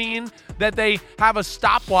doesn't mean that they have a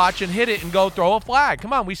stopwatch and hit it and go throw a flag.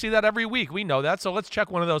 Come on, we see that every week. We know that, so let's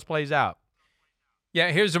check one of those plays out. Yeah,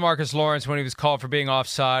 here's DeMarcus Lawrence when he was called for being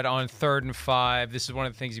offside on 3rd and 5. This is one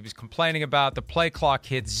of the things he was complaining about. The play clock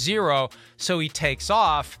hits 0, so he takes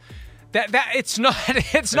off. It's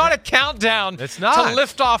not a countdown to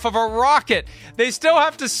lift off of a rocket. They still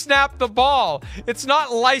have to snap the ball. It's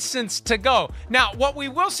not licensed to go. Now, what we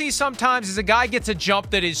will see sometimes is a guy gets a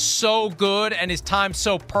jump that is so good and is timed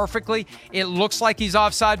so perfectly, it looks like he's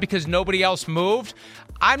offside because nobody else moved.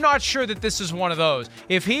 I'm not sure that this is one of those.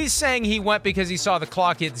 If he's saying he went because he saw the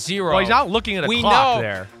clock hit 0, well, he's not looking at a clock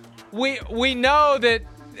there. We know that.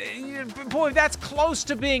 Boy, that's close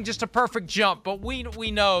to being just a perfect jump, but we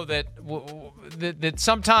know that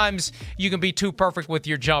sometimes you can be too perfect with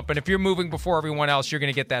your jump, and if you're moving before everyone else, you're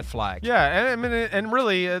going to get that flag. Yeah, and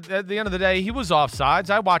really, at the end of the day, he was offsides.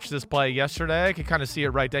 I watched this play yesterday. I could kind of see it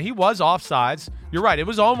right there. He was offsides. You're right. It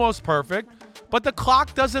was almost perfect, but the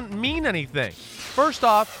clock doesn't mean anything. First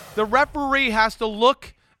off, the referee has to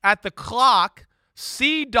look at the clock,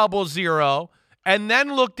 see 0-0, and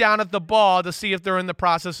then look down at the ball to see if they're in the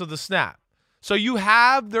process of the snap. So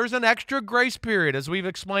there's an extra grace period, as we've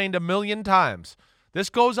explained a million times. This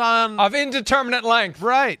goes on. Of indeterminate length.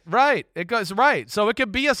 Right. It goes right. So it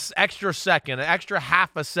could be an extra second, an extra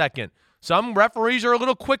half a second. Some referees are a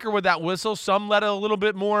little quicker with that whistle. Some let a little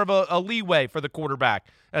bit more of a leeway for the quarterback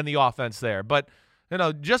and the offense there. But,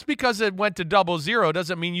 just because it went to 0-0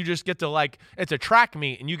 doesn't mean you just get to, it's a track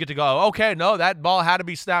meet and you get to go, okay, no, that ball had to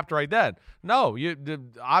be snapped right then. No,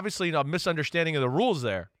 obviously a misunderstanding of the rules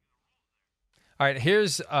there. All right,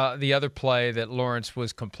 here's the other play that Lawrence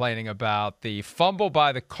was complaining about, the fumble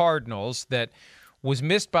by the Cardinals that was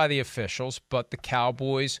missed by the officials, but the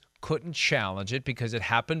Cowboys couldn't challenge it because it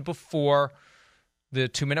happened before the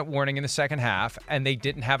 2-minute warning in the second half, and they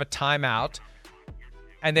didn't have a timeout.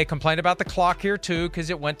 And they complained about the clock here, too,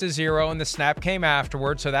 because it went to 0 and the snap came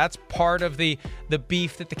afterward. So that's part of the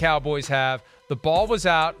beef that the Cowboys have. The ball was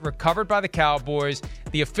out, recovered by the Cowboys.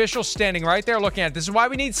 The official standing right there looking at it. This is why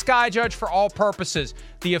we need Sky Judge for all purposes.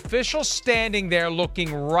 The official standing there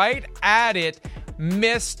looking right at it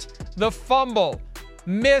missed the fumble.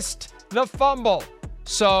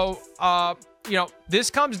 So,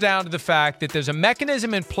 this comes down to the fact that there's a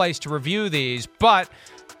mechanism in place to review these, but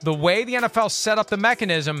the way the NFL set up the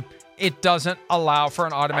mechanism, it doesn't allow for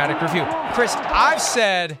an automatic review. Chris, I've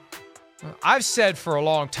said for a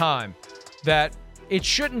long time that it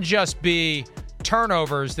shouldn't just be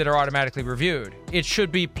turnovers that are automatically reviewed. It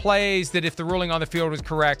should be plays that, if the ruling on the field was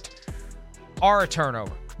correct, are a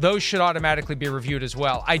turnover. those should automatically be reviewed as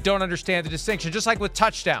well. I don't understand the distinction, just like with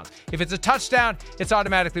touchdowns. If it's a touchdown, it's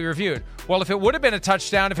automatically reviewed. Well, if it would have been a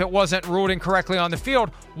touchdown if it wasn't ruled incorrectly on the field,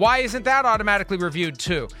 why isn't that automatically reviewed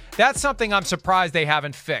too? That's something I'm surprised they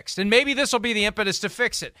haven't fixed. And maybe this will be the impetus to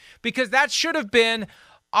fix it, because that should have been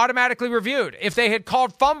automatically reviewed. If they had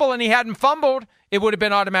called fumble and he hadn't fumbled, it would have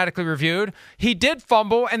been automatically reviewed. He did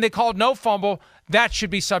fumble and they called no fumble. That should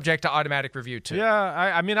be subject to automatic review too.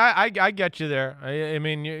 Yeah, I get you there. I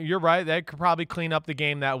mean, you're right. They could probably clean up the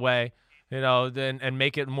game that way, and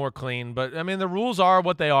make it more clean. But, I mean, the rules are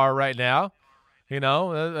what they are right now,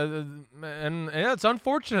 and it's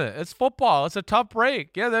unfortunate. It's football. It's a tough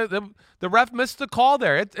break. Yeah, the ref missed the call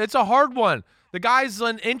there. It's a hard one. The guy's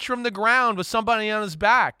an inch from the ground with somebody on his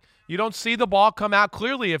back. You don't see the ball come out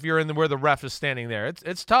clearly if you're in where the ref is standing there.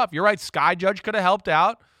 It's tough. You're right. Sky Judge could have helped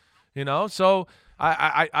out, So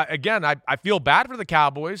I feel bad for the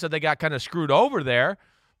Cowboys that they got kind of screwed over there.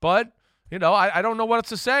 But, I don't know what else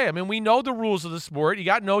to say. I mean, we know the rules of the sport. You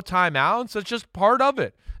got no timeouts. It's just part of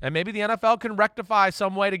it. And maybe the NFL can rectify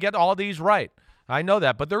some way to get all these right. I know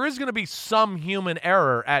that. But there is going to be some human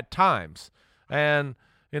error at times. And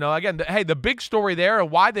again, the big story there of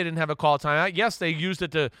why they didn't have a call timeout, yes, they used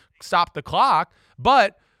it to stop the clock,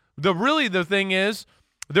 but the thing is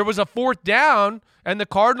there was a 4th down, and the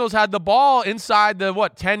Cardinals had the ball inside the,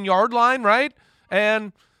 10-yard line, right?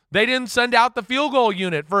 And they didn't send out the field goal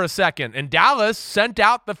unit for a second, and Dallas sent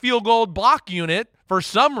out the field goal block unit for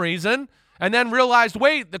some reason and then realized,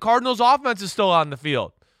 wait, the Cardinals' offense is still on the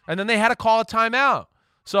field, and then they had to call a timeout.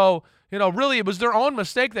 So really, it was their own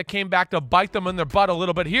mistake that came back to bite them in their butt a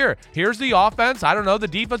little bit here. Here's the offense. I don't know. The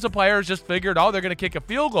defensive players just figured, they're going to kick a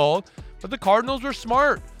field goal. But the Cardinals were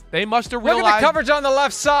smart. They must have realized. Look at the coverage on the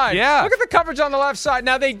left side. Yeah. Look at the coverage on the left side.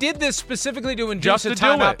 Now, they did this specifically to induce a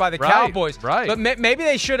timeout by the Cowboys. Right. But maybe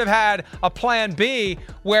they should have had a plan B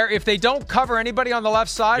where if they don't cover anybody on the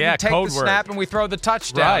left side, we take the snap and we throw the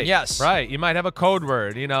touchdown. Right. Yes. Right. You might have a code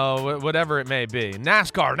word, whatever it may be.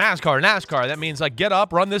 NASCAR. That means get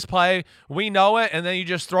up, run this play. We know it. And then you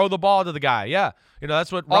just throw the ball to the guy. Yeah.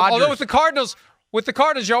 That's what Rodgers. Although with the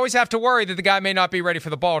Cardinals, you always have to worry that the guy may not be ready for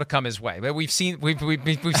the ball to come his way. But we've seen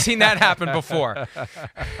that happen before.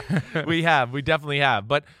 We definitely have.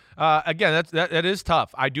 But again, that is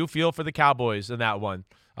tough. I do feel for the Cowboys in that one.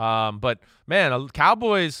 But man,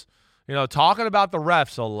 Cowboys, talking about the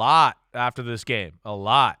refs a lot after this game, a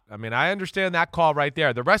lot. I mean, I understand that call right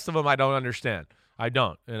there. The rest of them, I don't understand. I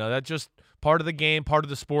don't. That's just part of the game, part of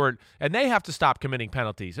the sport, and they have to stop committing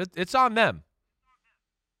penalties. It's on them.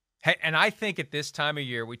 Hey, and I think at this time of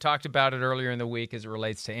year, we talked about it earlier in the week as it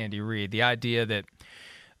relates to Andy Reid, the idea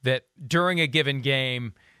that during a given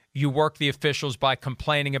game, you work the officials by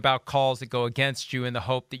complaining about calls that go against you in the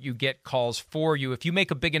hope that you get calls for you. If you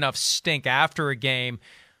make a big enough stink after a game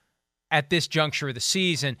at this juncture of the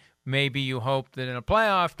season, maybe you hope that in a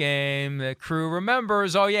playoff game, the crew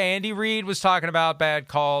remembers, Andy Reid was talking about bad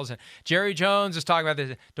calls, and Jerry Jones is talking about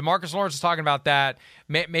this, DeMarcus Lawrence is talking about that.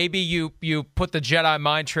 Maybe you put the Jedi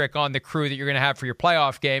mind trick on the crew that you're going to have for your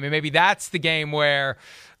playoff game, and maybe that's the game where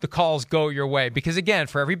the calls go your way. Because, again,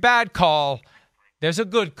 for every bad call, there's a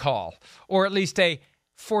good call, or at least a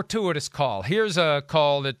fortuitous call. Here's a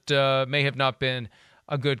call that may have not been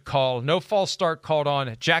a good call. No false start called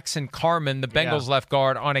on Jackson Carman, the Bengals left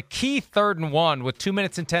guard, on a key 3rd and 1 with 2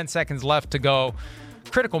 minutes and 10 seconds left to go.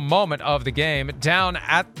 Critical moment of the game, down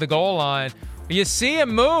at the goal line. You see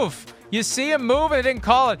him move. And they didn't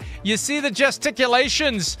call it. You see the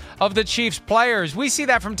gesticulations of the Chiefs players. We see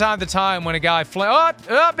that from time to time when a guy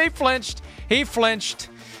he flinched.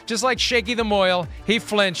 Just like Shaky the Moyle, he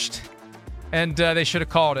flinched. And they should have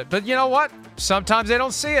called it. But you know what? Sometimes they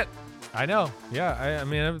don't see it. I know. Yeah. I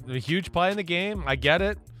mean, a huge play in the game. I get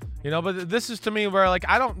it. But this is to me where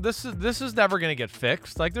this is never going to get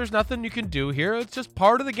fixed. There's nothing you can do here. It's just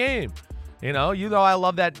part of the game. I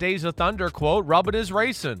love that Days of Thunder quote, rubbing is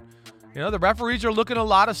racing. The referees are looking at a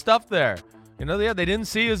lot of stuff there. They didn't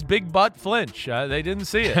see his big butt flinch. They didn't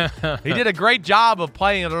see it. He did a great job of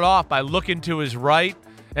playing it off by looking to his right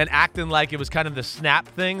and acting like it was kind of the snap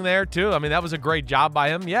thing there too. I mean, that was a great job by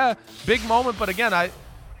him. Yeah, big moment. But again,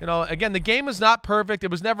 the game is not perfect.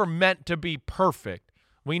 It was never meant to be perfect.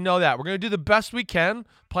 We know that. We're going to do the best we can.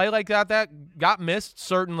 Play like that got missed,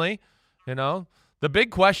 certainly. The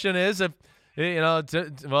big question is if,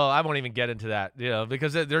 I won't even get into that,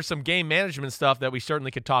 because there's some game management stuff that we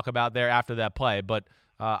certainly could talk about there after that play. But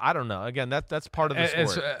I don't know. Again, that's part of the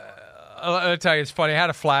sport. I'll tell you, it's funny. I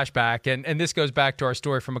had a flashback, and this goes back to our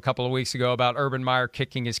story from a couple of weeks ago about Urban Meyer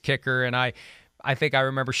kicking his kicker, and I I think I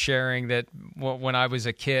remember sharing that when I was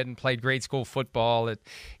a kid and played grade school football, that,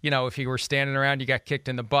 if you were standing around, you got kicked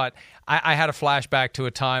in the butt. I had a flashback to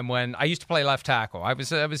a time when I used to play left tackle. I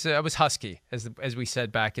was husky, as we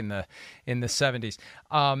said back in the 70s.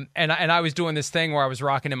 And I was doing this thing where I was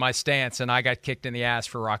rocking in my stance, and I got kicked in the ass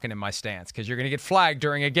for rocking in my stance because you're going to get flagged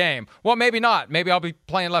during a game. Well, maybe not. Maybe I'll be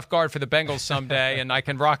playing left guard for the Bengals someday, and I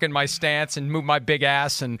can rock in my stance and move my big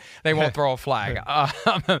ass, and they won't throw a flag.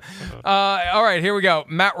 All right, here we go.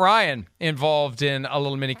 Matt Ryan involved in a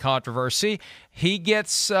little mini controversy. He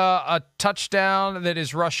gets a touchdown that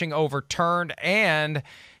is rushing overturned, and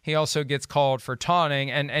he also gets called for taunting.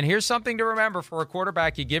 And here's something to remember for a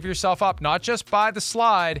quarterback. You give yourself up not just by the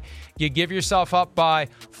slide. You give yourself up by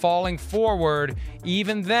falling forward.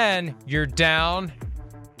 Even then, you're down.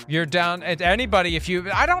 You're down at anybody.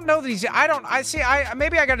 I don't know these.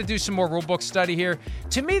 Maybe I got to do some more rule book study here.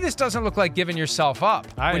 To me, this doesn't look like giving yourself up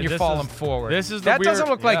when you're falling forward. Doesn't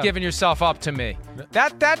look like giving yourself up to me.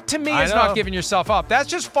 That to me is not giving yourself up. That's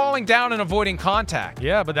just falling down and avoiding contact.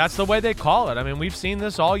 Yeah, but that's the way they call it. I mean, we've seen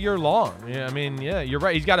this all year long. Yeah, I mean, yeah, you're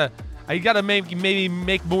right. He's got to maybe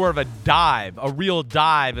make more of a dive, a real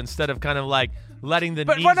dive, instead of kind of like letting the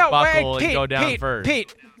knees buckle and go down first.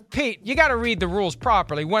 Pete, you got to read the rules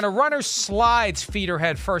properly. When a runner slides feet or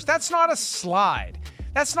head first, that's not a slide.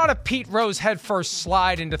 That's not a Pete Rose head first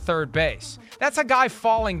slide into third base. That's a guy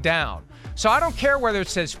falling down. So I don't care whether it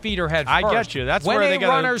says feet or head first. I get you. That's when where they got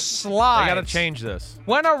runner slides. They got to change this.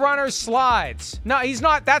 When a runner slides. No, he's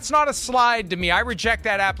not. That's not a slide to me. I reject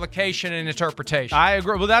that application and interpretation. I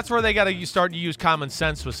agree. Well, that's where they got to start to use common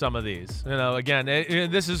sense with some of these. Again,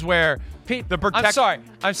 this is where Pete.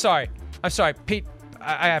 I'm sorry, Pete.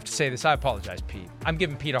 I have to say this. I apologize, Pete. I'm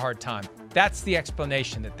giving Pete a hard time. That's the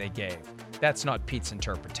explanation that they gave. That's not Pete's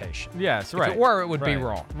interpretation. Yes, right. If it were, it would be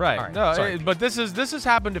wrong. Right. All right. No, but this has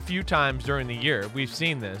happened a few times during the year. We've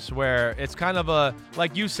seen this where it's kind of a,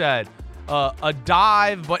 like you said, a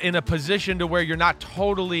dive, but in a position to where you're not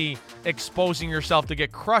totally exposing yourself to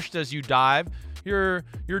get crushed as you dive. You're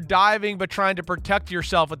diving, but trying to protect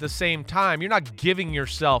yourself at the same time. You're not giving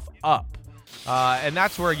yourself up. And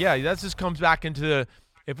that's where, that just comes back into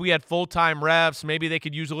if we had full-time refs, maybe they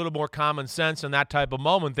could use a little more common sense in that type of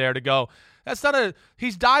moment there to go,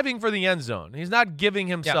 he's diving for the end zone. He's not giving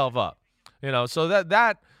himself up. So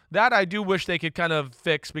that I do wish they could kind of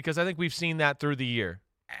fix, because I think we've seen that through the year.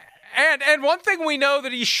 And one thing we know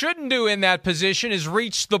that he shouldn't do in that position is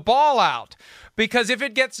reach the ball out, because if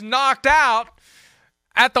it gets knocked out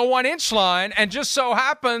at the 1-inch line and just so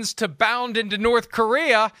happens to bound into North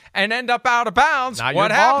Korea and end up out of bounds, not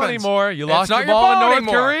what your happens? Ball anymore. You lost your ball in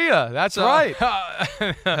North Korea. That's right.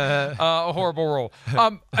 A horrible rule.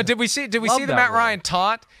 Did we see the Matt Ryan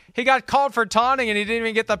taunt? He got called for taunting and he didn't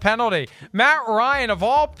even get the penalty. Matt Ryan, of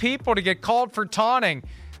all people to get called for taunting.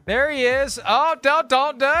 There he is. Oh, don't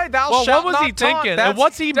thou shalt not taunt. What was he thinking? And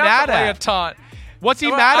what's he mad at? A taunt. What's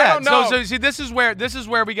he mad at? I don't know. So see, this is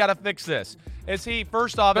where we got to fix this. Is he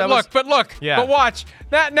first off? But watch.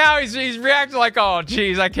 Now he's reacting like, oh,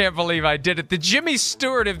 geez, I can't believe I did it. The Jimmy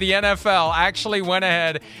Stewart of the NFL actually went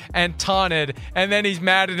ahead and taunted, and then he's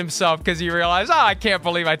mad at himself because he realized, I can't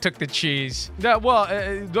believe I took the cheese. Yeah,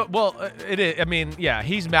 it is. I mean,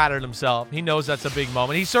 he's mad at himself. He knows that's a big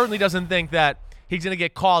moment. He certainly doesn't think that he's going to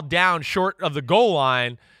get called down short of the goal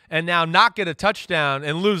line and now not get a touchdown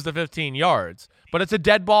and lose the 15 yards. But it's a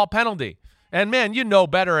dead ball penalty. And, man, you know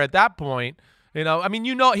better at that point. He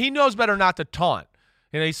knows better not to taunt.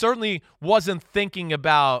 He certainly wasn't thinking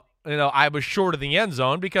about, I was short of the end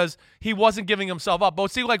zone, because he wasn't giving himself up.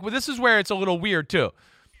 But see, this is where it's a little weird too.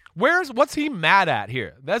 What's he mad at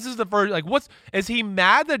here? This is the first, is he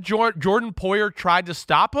mad that Jordan Poyer tried to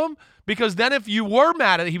stop him? Because then if you were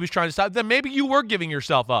mad at he was trying to stop, then maybe you were giving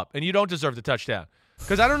yourself up and you don't deserve the touchdown.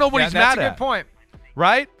 Because I don't know what he's mad at. That's a good point.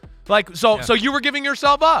 Right? So you were giving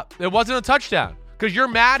yourself up. It wasn't a touchdown because you're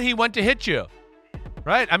mad he went to hit you.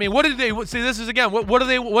 Right? I mean, what did they see? This is again. What do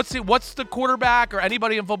they? What's the quarterback or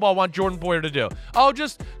anybody in football want Jordan Poyer to do? Oh,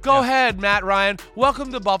 just go ahead, Matt Ryan.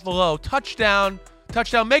 Welcome to Buffalo. Touchdown.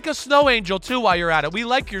 Make a snow angel too while you're at it. We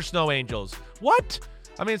like your snow angels. What?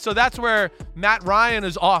 I mean, so that's where Matt Ryan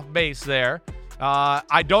is off base there.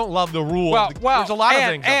 I don't love the rule. There's a lot of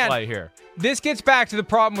things at play here. This gets back to the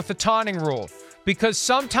problem with the taunting rule, because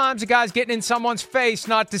sometimes a guy's getting in someone's face,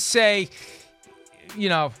 not to say,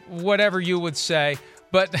 whatever you would say,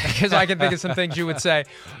 But because I can think of some things you would say.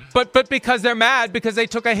 But because they're mad because they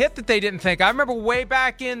took a hit that they didn't think. I remember way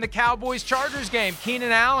back in the Cowboys-Chargers game,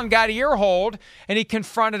 Keenan Allen got ear hold, and he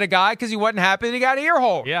confronted a guy because he wasn't happy that he got ear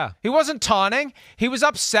hold. Yeah. He wasn't taunting. He was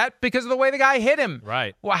upset because of the way the guy hit him.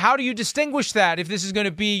 Right. Well, how do you distinguish that if this is going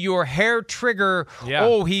to be your hair trigger? Yeah.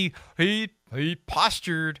 Oh, he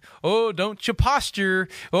postured. Oh, don't you posture.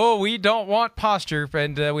 Oh, we don't want posture.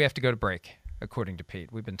 And we have to go to break, according to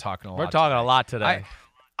Pete. We've been talking a lot. We're talking a lot today.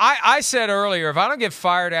 I said earlier, if I don't get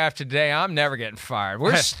fired after today, I'm never getting fired.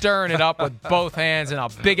 We're stirring it up with both hands and a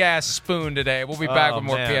big-ass spoon today. We'll be back with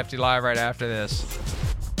more PFT Live right after this.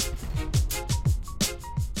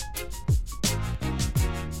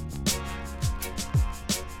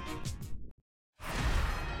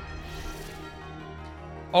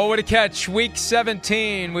 Oh, what a catch. Week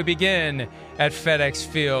 17, we begin at FedEx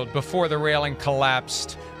Field. Before the railing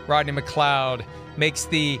collapsed, Rodney McLeod makes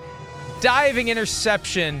the diving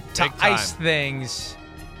interception to ice things.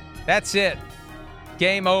 That's it.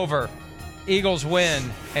 Game over. Eagles win,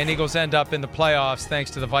 and Eagles end up in the playoffs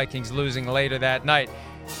thanks to the Vikings losing later that night.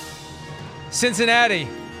 Cincinnati.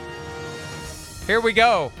 Here we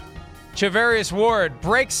go. Charvarius Ward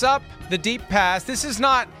breaks up the deep pass. This is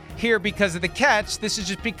not here because of the catch. This is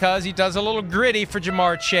just because he does a little gritty for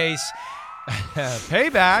Jamar Chase.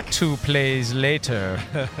 Payback. 2 plays later.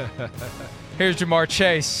 Here's Jamar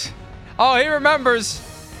Chase. Oh, he remembers.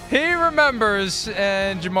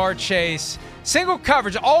 And Jamar Chase. Single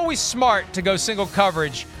coverage. Always smart to go single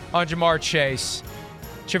coverage on Jamar Chase.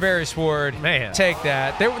 Charvarius Ward. Man. Take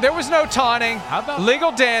that. There was no taunting. How about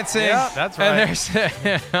legal dancing. Yeah, that's right.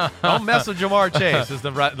 Don't mess with Jamar Chase is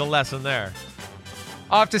the lesson there.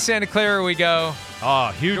 Off to Santa Clara we go. Oh,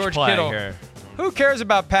 huge George play Kittle. here. Who cares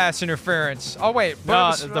about pass interference? Oh, wait.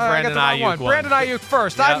 No, the Brandon Ayuk one. Brandon Ayuk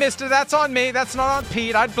first. Yep. I missed it. That's on me. That's not on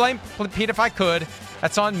Pete. I'd blame Pete if I could.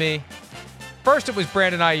 That's on me. First it was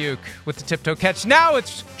Brandon Ayuk with the tiptoe catch. Now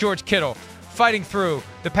it's George Kittle fighting through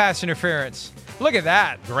the pass interference. Look at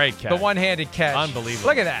that. Great catch. The one-handed catch. Unbelievable.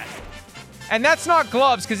 Look at that. And that's not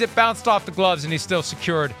gloves because it bounced off the gloves and he still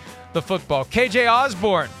secured the football. KJ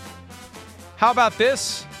Osborne. How about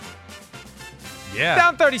this? Yeah.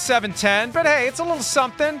 Down 37-10, but hey, it's a little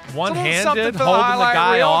something. One-handed, holding the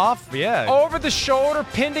guy off. Yeah. Over the shoulder,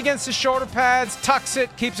 pinned against the shoulder pads, tucks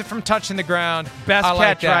it, keeps it from touching the ground. Best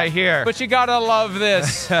catch right here. But you got to love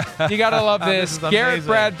this. You got to love this. Garrett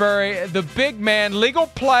Bradbury, the big man, legal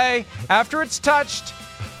play. After it's touched,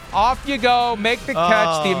 off you go, make the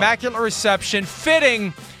catch, the immaculate reception.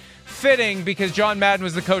 Fitting because John Madden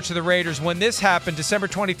was the coach of the Raiders when this happened, December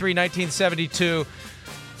 23, 1972.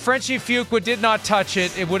 Frenchie Fuqua did not touch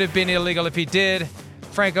it. It would have been illegal if he did.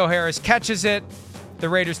 Franco Harris catches it. The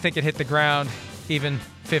Raiders think it hit the ground even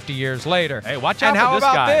 50 years later. Hey, watch out and for how this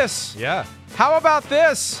about guy. this? Yeah. How about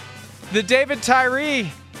this? The David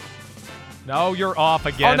Tyree. No, you're off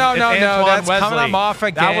again. Oh, no, that's Wesley. coming. I'm off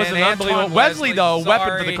again. That was an unbelievable. Wesley, though,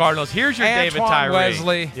 weapon for the Cardinals. Here's your David Tyree.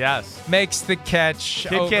 Wesley yes. makes the catch.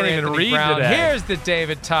 Kid can't even read Brown. today. Here's the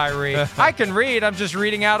David Tyree. I can read. I'm just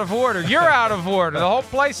reading out of order. You're out of order. The whole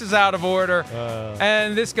place is out of order.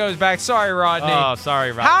 And this goes back. Sorry, Rodney. Oh,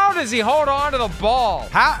 sorry, Rodney. How does he hold on to the ball?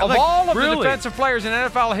 How? Of all of really? the defensive players in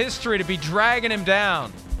NFL history to be dragging him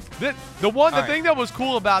down. The thing that was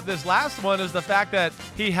cool about this last one is the fact that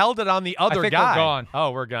he held it on the other I think guy. We're gone.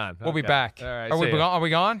 Oh, we're gone. We'll be back. All right. Are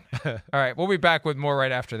we gone? All right. We'll be back with more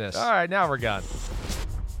right after this. All right. Now we're gone.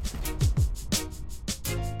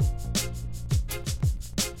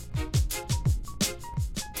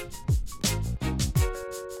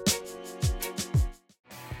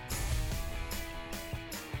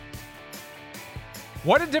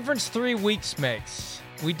 What a difference 3 weeks makes.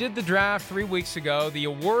 We did the draft 3 weeks ago, the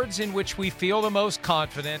awards in which we feel the most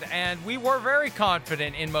confident, and we were very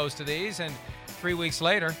confident in most of these, and 3 weeks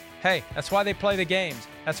later, hey, that's why they play the games.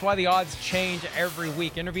 That's why the odds change every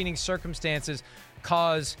week. Intervening circumstances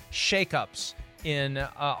cause shakeups in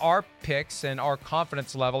our picks and our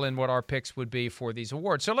confidence level in what our picks would be for these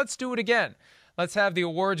awards. So let's do it again. Let's have the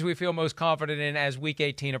awards we feel most confident in as Week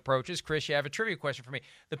 18 approaches. Chris, you have a trivia question for me.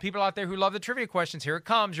 The people out there who love the trivia questions, here it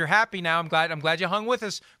comes. You're happy now. I'm glad you hung with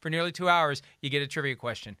us for nearly 2 hours. You get a trivia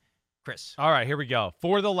question. Chris. All right, here we go.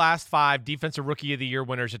 4 of the last 5 Defensive Rookie of the Year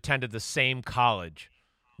winners attended the same college.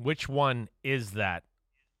 Which one is that,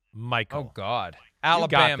 Michael? Oh, God.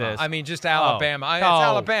 Alabama. I mean, just Alabama. It's no,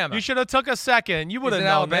 Alabama. You should have took a second. You would have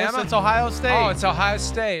known Alabama? this. It's Ohio State. Oh, it's Ohio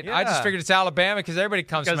State. Yeah. I just figured it's Alabama because everybody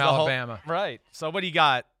comes from Alabama. Right. So what do you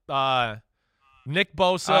got? Nick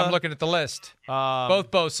Bosa. I'm looking at the list.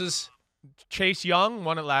 Both Bosas. Chase Young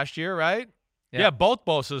won it last year, right? Yeah, both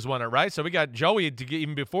Bosas won it, right? So we got Joey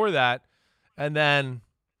even before that. And then,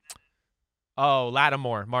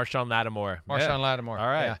 Lattimore, Marshawn Lattimore. Lattimore. All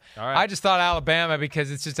right. Yeah. All right. I just thought Alabama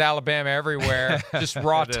because it's just Alabama everywhere. Just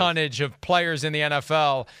raw tonnage of players in the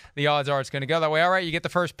NFL. The odds are it's going to go that way. All right, you get the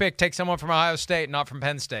first pick. Take someone from Ohio State, not from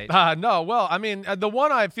Penn State. No, well, I mean, the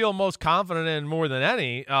one I feel most confident in more than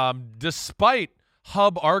any, despite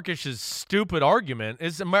Hub Arkush's stupid argument,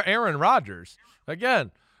 is Aaron Rodgers.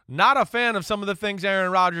 Again, not a fan of some of the things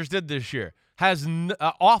Aaron Rodgers did this year. Has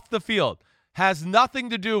off the field. Has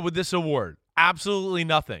nothing to do with this award. Absolutely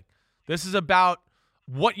nothing. This is about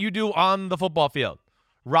what you do on the football field.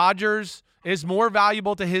 Rodgers is more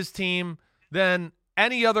valuable to his team than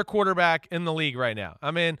any other quarterback in the league right now.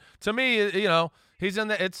 I mean, to me, he's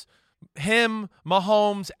in it's him,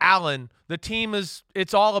 Mahomes, Allen. The team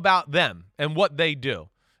it's all about them and what they do.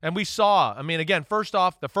 And we saw, again, first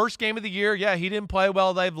off, the first game of the year, he didn't play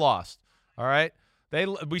well. They've lost. All right.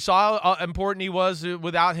 We saw how important he was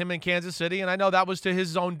without him in Kansas City, and I know that was to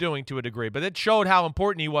his own doing to a degree, but it showed how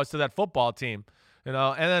important he was to that football team, and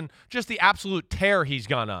then just the absolute tear he's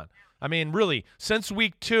gone on. I mean, really, since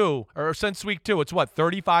week two, it's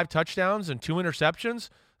 35 touchdowns and 2 interceptions?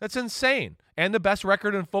 That's insane. And the best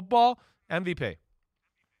record in football, MVP.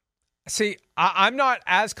 See, I'm not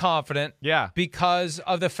as confident because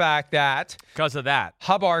of the fact that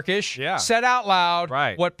Hub Arkush said out loud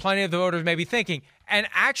what plenty of the voters may be thinking. And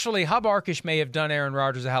actually, Hub Arkush may have done Aaron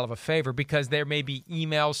Rodgers a hell of a favor because there may be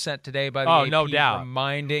emails sent today by the AP no doubt.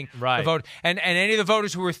 reminding the vote. And any of the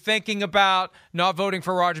voters who were thinking about not voting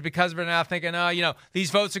for Rodgers because of it are now thinking, these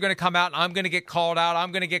votes are going to come out and I'm going to get called out.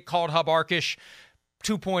 I'm going to get called Hub Arkush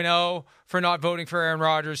 2.0 for not voting for Aaron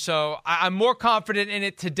Rodgers. So I'm more confident in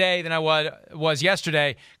it today than I was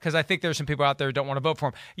yesterday because I think there's some people out there who don't want to vote for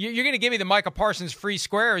him. You're going to give me the Micah Parsons free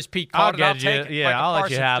square as Pete called it. I'll take it. Yeah, Micah I'll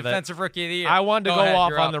Parsons, let you have Defensive Rookie of the Year. I wanted to go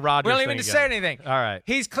off on the Rodgers thing. We don't even thing say anything. All right.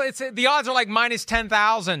 The odds are like minus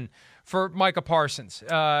 10,000 for Micah Parsons.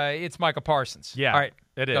 It's Micah Parsons. Yeah. All right.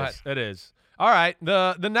 It is. It is. All right.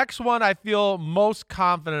 The next one I feel most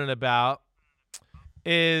confident about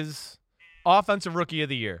is Offensive Rookie of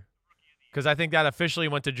the Year. Because I think that officially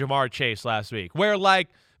went to Jamar Chase last week. Where,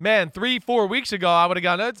 3-4 weeks ago, I would have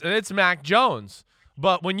gone, it's Mac Jones.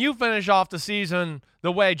 But when you finish off the season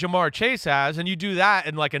the way Jamar Chase has, and you do that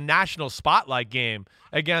in, a national spotlight game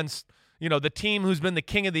against, the team who's been the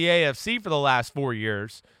king of the AFC for the last 4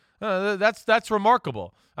 years, that's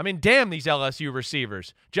remarkable. I mean, damn these LSU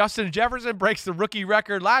receivers. Justin Jefferson breaks the rookie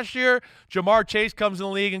record last year. Jamar Chase comes in the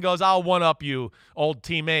league and goes, I'll one-up you, old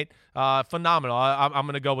teammate. Phenomenal. I'm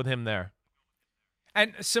going to go with him there.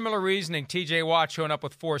 And similar reasoning, T.J. Watt showing up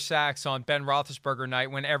with 4 sacks on Ben Roethlisberger night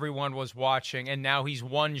when everyone was watching, and now he's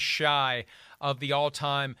one shy of the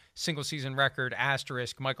all-time single-season record,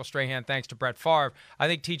 asterisk, Michael Strahan, thanks to Brett Favre. I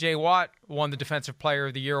think T.J. Watt won the Defensive Player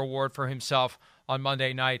of the Year award for himself on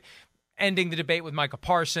Monday night, ending the debate with Micah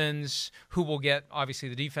Parsons, who will get, obviously,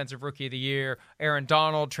 the Defensive Rookie of the Year, Aaron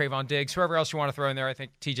Donald, Trayvon Diggs, whoever else you want to throw in there. I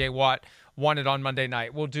think T.J. Watt won it on Monday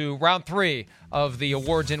night. We'll do round 3 of the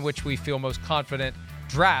awards in which we feel most confident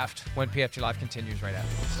draft when PFT Live continues right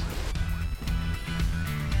after this.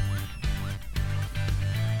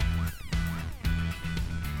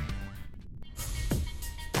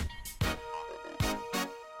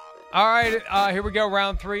 All right, here we go.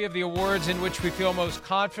 Round 3 of the awards in which we feel most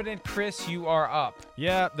confident. Chris, you are up.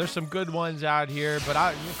 Yeah, there's some good ones out here,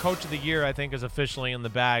 but Coach of the Year, I think, is officially in the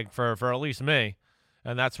bag for at least me.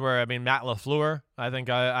 And that's where, Matt LaFleur, I think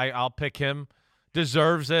I'll pick him.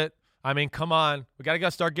 Deserves it. Come on. We got to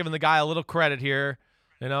start giving the guy a little credit here.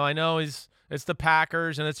 I know it's the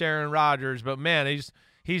Packers and it's Aaron Rodgers, but, man,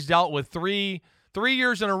 he's dealt with three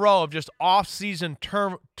years in a row of just off-season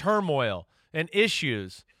turmoil and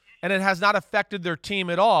issues, and it has not affected their team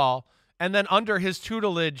at all. And then under his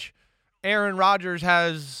tutelage, Aaron Rodgers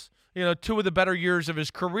has, 2 of the better years of his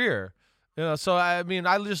career. So, I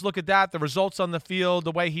just look at that, the results on the field,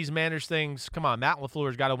 the way he's managed things. Come on, Matt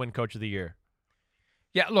LaFleur's got to win Coach of the Year.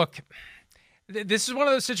 Yeah, look, this is one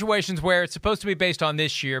of those situations where it's supposed to be based on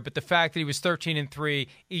this year, but the fact that he was 13-3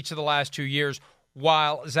 each of the last 2 years,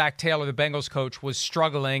 while Zach Taylor, the Bengals coach, was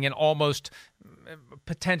struggling and almost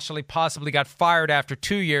possibly got fired after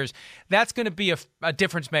 2 years, that's going to be a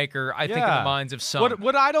difference maker, I think, in the minds of some.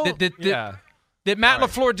 What I don't... That Matt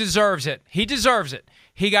LaFleur deserves it. He deserves it.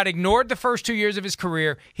 He got ignored the first 2 years of his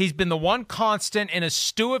career. He's been the one constant in a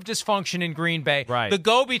stew of dysfunction in Green Bay. Right. The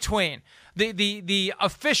go-between, the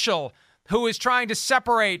official who is trying to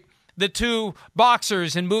separate the two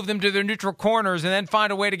boxers and move them to their neutral corners and then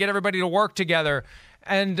find a way to get everybody to work together.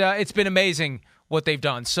 And it's been amazing what they've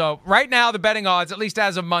done. So right now, the betting odds, at least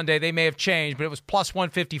as of Monday, they may have changed, but it was plus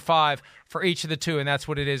 155 for each of the two, and that's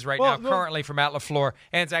what it is right now currently for Matt LaFleur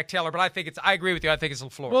and Zach Taylor. But I agree with you. I think it's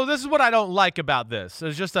LaFleur. Well, this is what I don't like about this.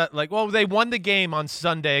 It's just that, they won the game on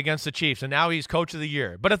Sunday against the Chiefs, and now he's coach of the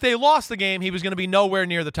year. But if they lost the game, he was going to be nowhere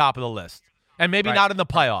near the top of the list, and maybe not in the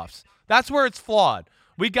playoffs. That's where it's flawed.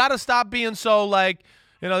 We got to stop being so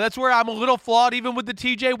that's where I'm a little flawed even with the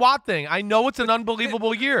TJ Watt thing. I know it's an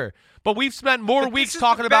unbelievable year, but we've spent more weeks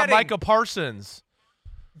talking about Micah Parsons.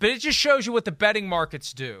 But it just shows you what the betting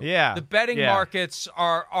markets do. Yeah. The betting markets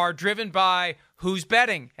are driven by who's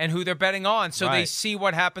betting and who they're betting on. So they see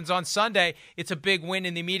what happens on Sunday. It's a big win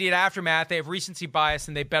in the immediate aftermath. They have recency bias,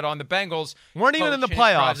 and they bet on the Bengals. Weren't even in the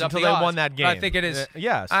playoffs until they won that game. I think it is.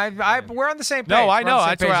 Yes. We're on the same page. No, I know.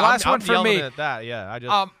 That's right. Last one for me. At that.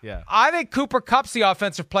 Yeah, I think Cooper Kupp's the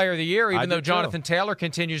offensive player of the year, even though Jonathan Taylor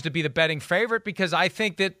continues to be the betting favorite, because I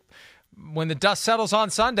think that when the dust settles on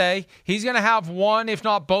Sunday, he's going to have one, if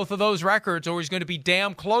not both of those records, or he's going to be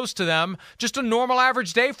damn close to them. Just a normal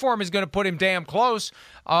average day for him is going to put him damn close.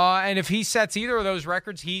 And if he sets either of those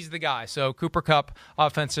records, he's the guy. So Cooper Kupp,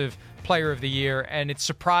 offensive player of the year. And it's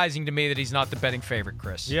surprising to me that he's not the betting favorite,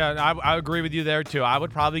 Chris. Yeah, I agree with you there, too. I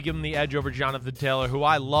would probably give him the edge over Jonathan Taylor, who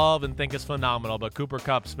I love and think is phenomenal. But Cooper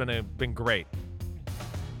Kupp's been great.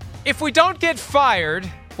 If we don't get fired,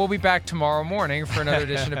 we'll be back tomorrow morning for another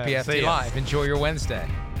edition of PFT Live. Enjoy your Wednesday.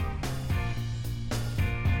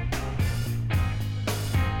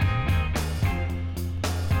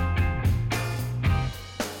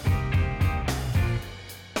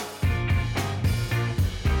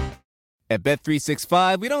 At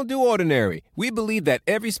Bet365, we don't do ordinary. We believe that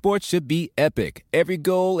every sport should be epic. Every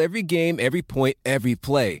goal, every game, every point, every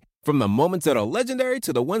play. From the moments that are legendary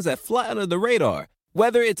to the ones that fly under the radar.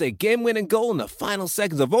 Whether it's a game-winning goal in the final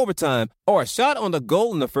seconds of overtime or a shot on the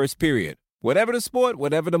goal in the first period. Whatever the sport,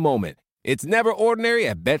 whatever the moment. It's never ordinary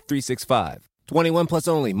at Bet365. 21 plus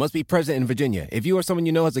only. Must be present in Virginia. If you or someone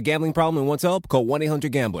you know has a gambling problem and wants help, call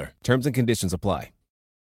 1-800-GAMBLER. Terms and conditions apply.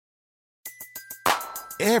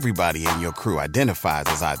 Everybody in your crew identifies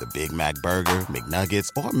as either Big Mac Burger, McNuggets,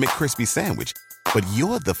 or McCrispy Sandwich. But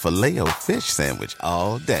you're the Filet-O-Fish Sandwich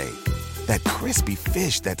all day. That crispy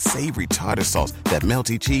fish, that savory tartar sauce, that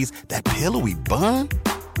melty cheese, that pillowy bun.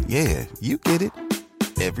 Yeah, you get it.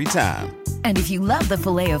 Every time. And if you love the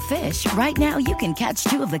Filet-O-Fish, right now you can catch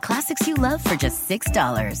two of the classics you love for just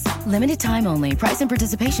 $6. Limited time only. Price and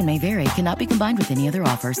participation may vary. Cannot be combined with any other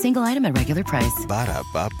offer. Single item at regular price.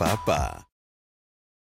 Ba-da-ba-ba-ba.